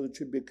Scripture. So that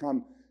you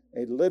become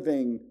a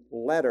living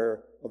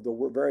letter of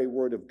the very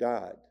Word of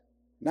God.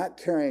 Not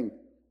carrying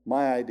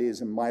my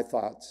ideas and my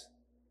thoughts,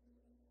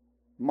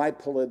 my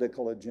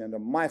political agenda,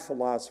 my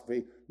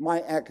philosophy,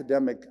 my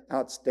academic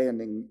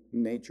outstanding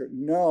nature.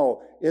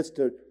 No, it's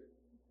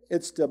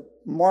to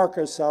mark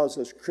ourselves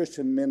as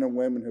Christian men and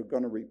women who are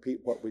going to repeat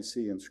what we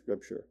see in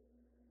Scripture.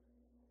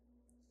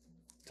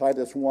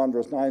 Titus 1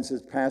 verse 9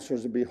 says,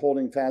 pastors will be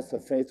holding fast the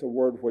faith of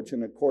word which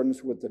in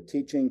accordance with the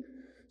teaching,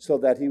 so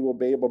that he will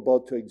be able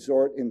both to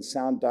exhort in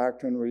sound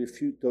doctrine and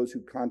refute those who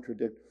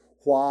contradict.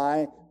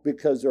 Why?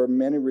 Because there are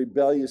many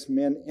rebellious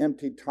men,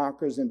 empty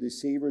talkers and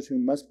deceivers who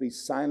must be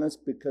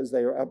silenced because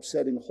they are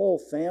upsetting whole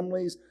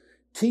families,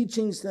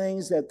 teaching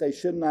things that they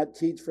should not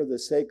teach for the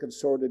sake of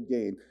sordid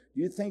gain.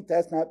 Do you think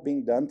that's not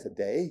being done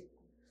today?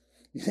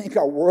 You think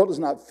our world is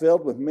not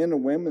filled with men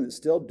and women that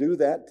still do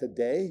that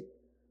today?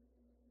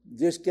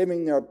 Just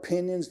giving their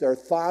opinions, their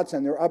thoughts,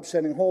 and they're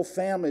upsetting whole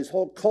families,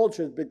 whole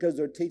cultures because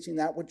they're teaching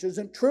that which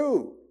isn't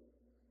true.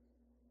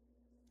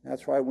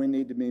 That's why we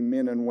need to be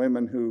men and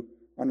women who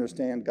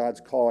understand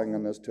God's calling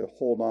on us to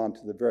hold on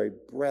to the very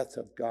breath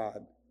of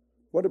God.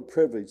 What a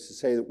privilege to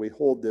say that we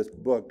hold this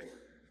book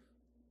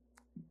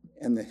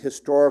and the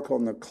historical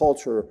and the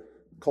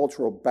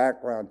cultural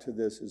background to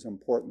this is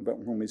important, but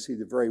when we see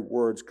the very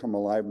words come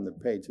alive on the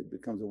page, it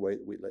becomes the way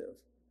that we live.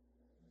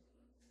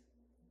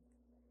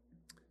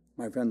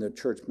 My friend, the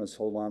church must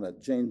hold on to.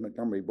 James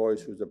Montgomery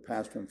Boyce, who was a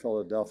pastor in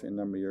Philadelphia a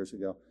number of years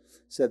ago,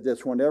 said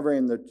this, whenever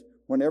in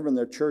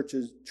the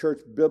church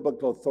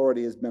biblical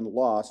authority has been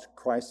lost,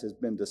 Christ has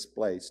been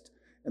displaced,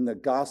 and the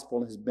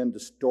gospel has been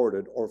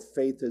distorted, or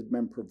faith has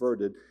been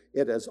perverted,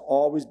 it has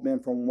always been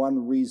from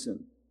one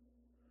reason.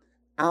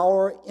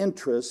 Our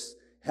interests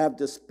have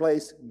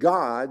displaced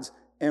God's,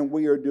 and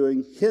we are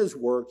doing His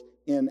work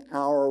in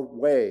our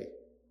way.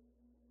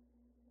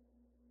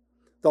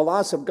 The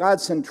loss of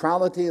God's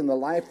centrality in the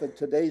life of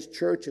today's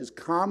church is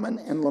common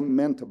and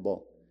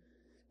lamentable.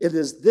 It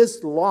is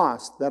this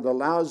loss that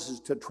allows us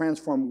to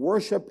transform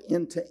worship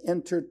into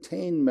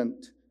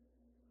entertainment,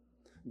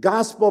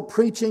 gospel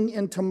preaching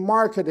into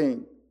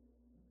marketing,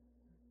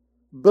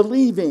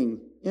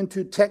 believing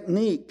into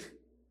technique,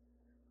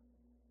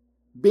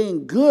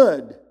 being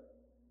good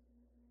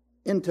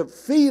into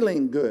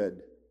feeling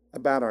good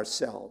about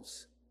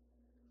ourselves,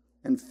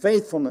 and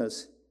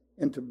faithfulness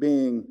into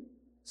being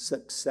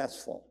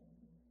successful.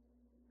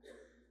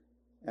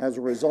 As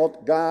a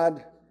result,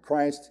 God,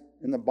 Christ,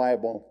 and the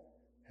Bible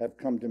have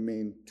come to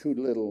mean too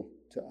little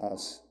to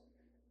us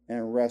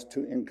and rest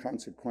too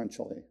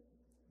inconsequentially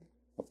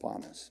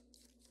upon us.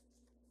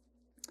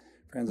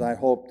 Friends, I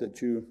hope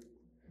that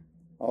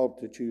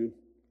you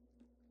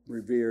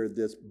revere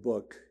this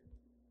book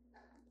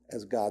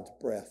as God's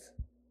breath.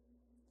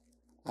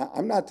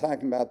 I'm not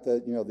talking about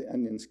the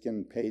onion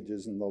skin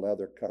pages and the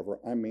leather cover.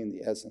 I mean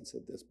the essence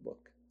of this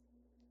book.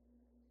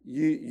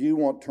 You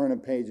won't turn a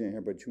page in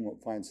here, but you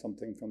won't find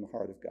something from the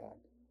heart of God.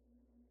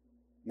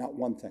 Not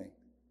one thing.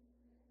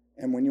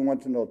 And when you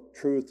want to know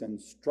truth and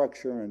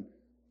structure and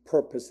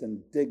purpose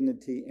and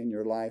dignity in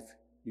your life,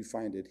 you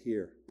find it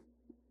here.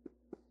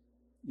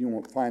 You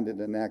won't find it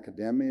in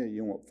academia.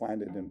 You won't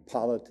find it in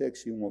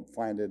politics. You won't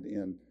find it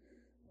in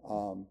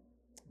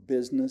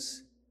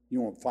business.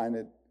 You won't find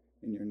it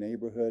in your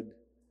neighborhood.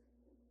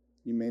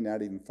 You may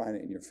not even find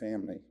it in your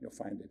family. You'll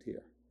find it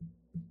here,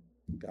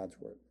 in God's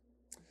Word.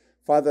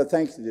 Father,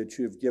 thank you that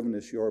you've given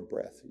us your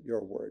breath,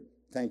 your Word.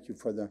 Thank you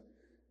for the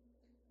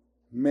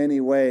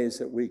many ways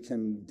that we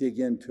can dig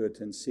into it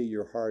and see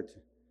your heart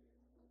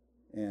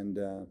and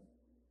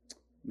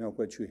know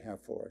what you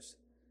have for us.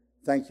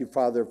 Thank you,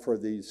 Father, for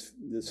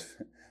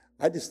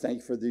I just thank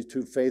you for these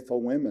two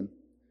faithful women,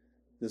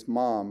 this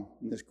mom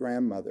and this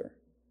grandmother,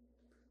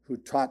 who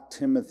taught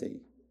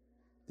Timothy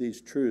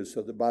these truths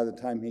so that by the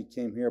time he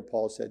came here,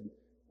 Paul said,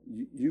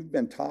 you've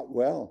been taught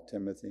well,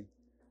 Timothy.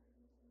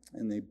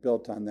 And they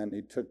built on that, and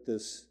they took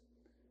this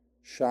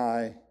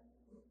shy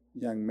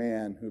young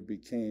man who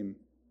became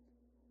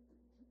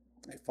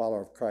a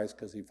follower of Christ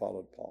because he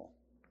followed Paul.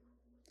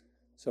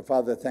 So,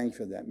 Father, thank you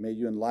for that. May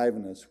you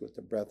enliven us with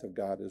the breath of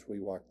God as we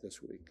walk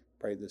this week.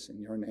 Pray this in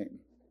your name.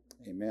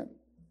 Amen.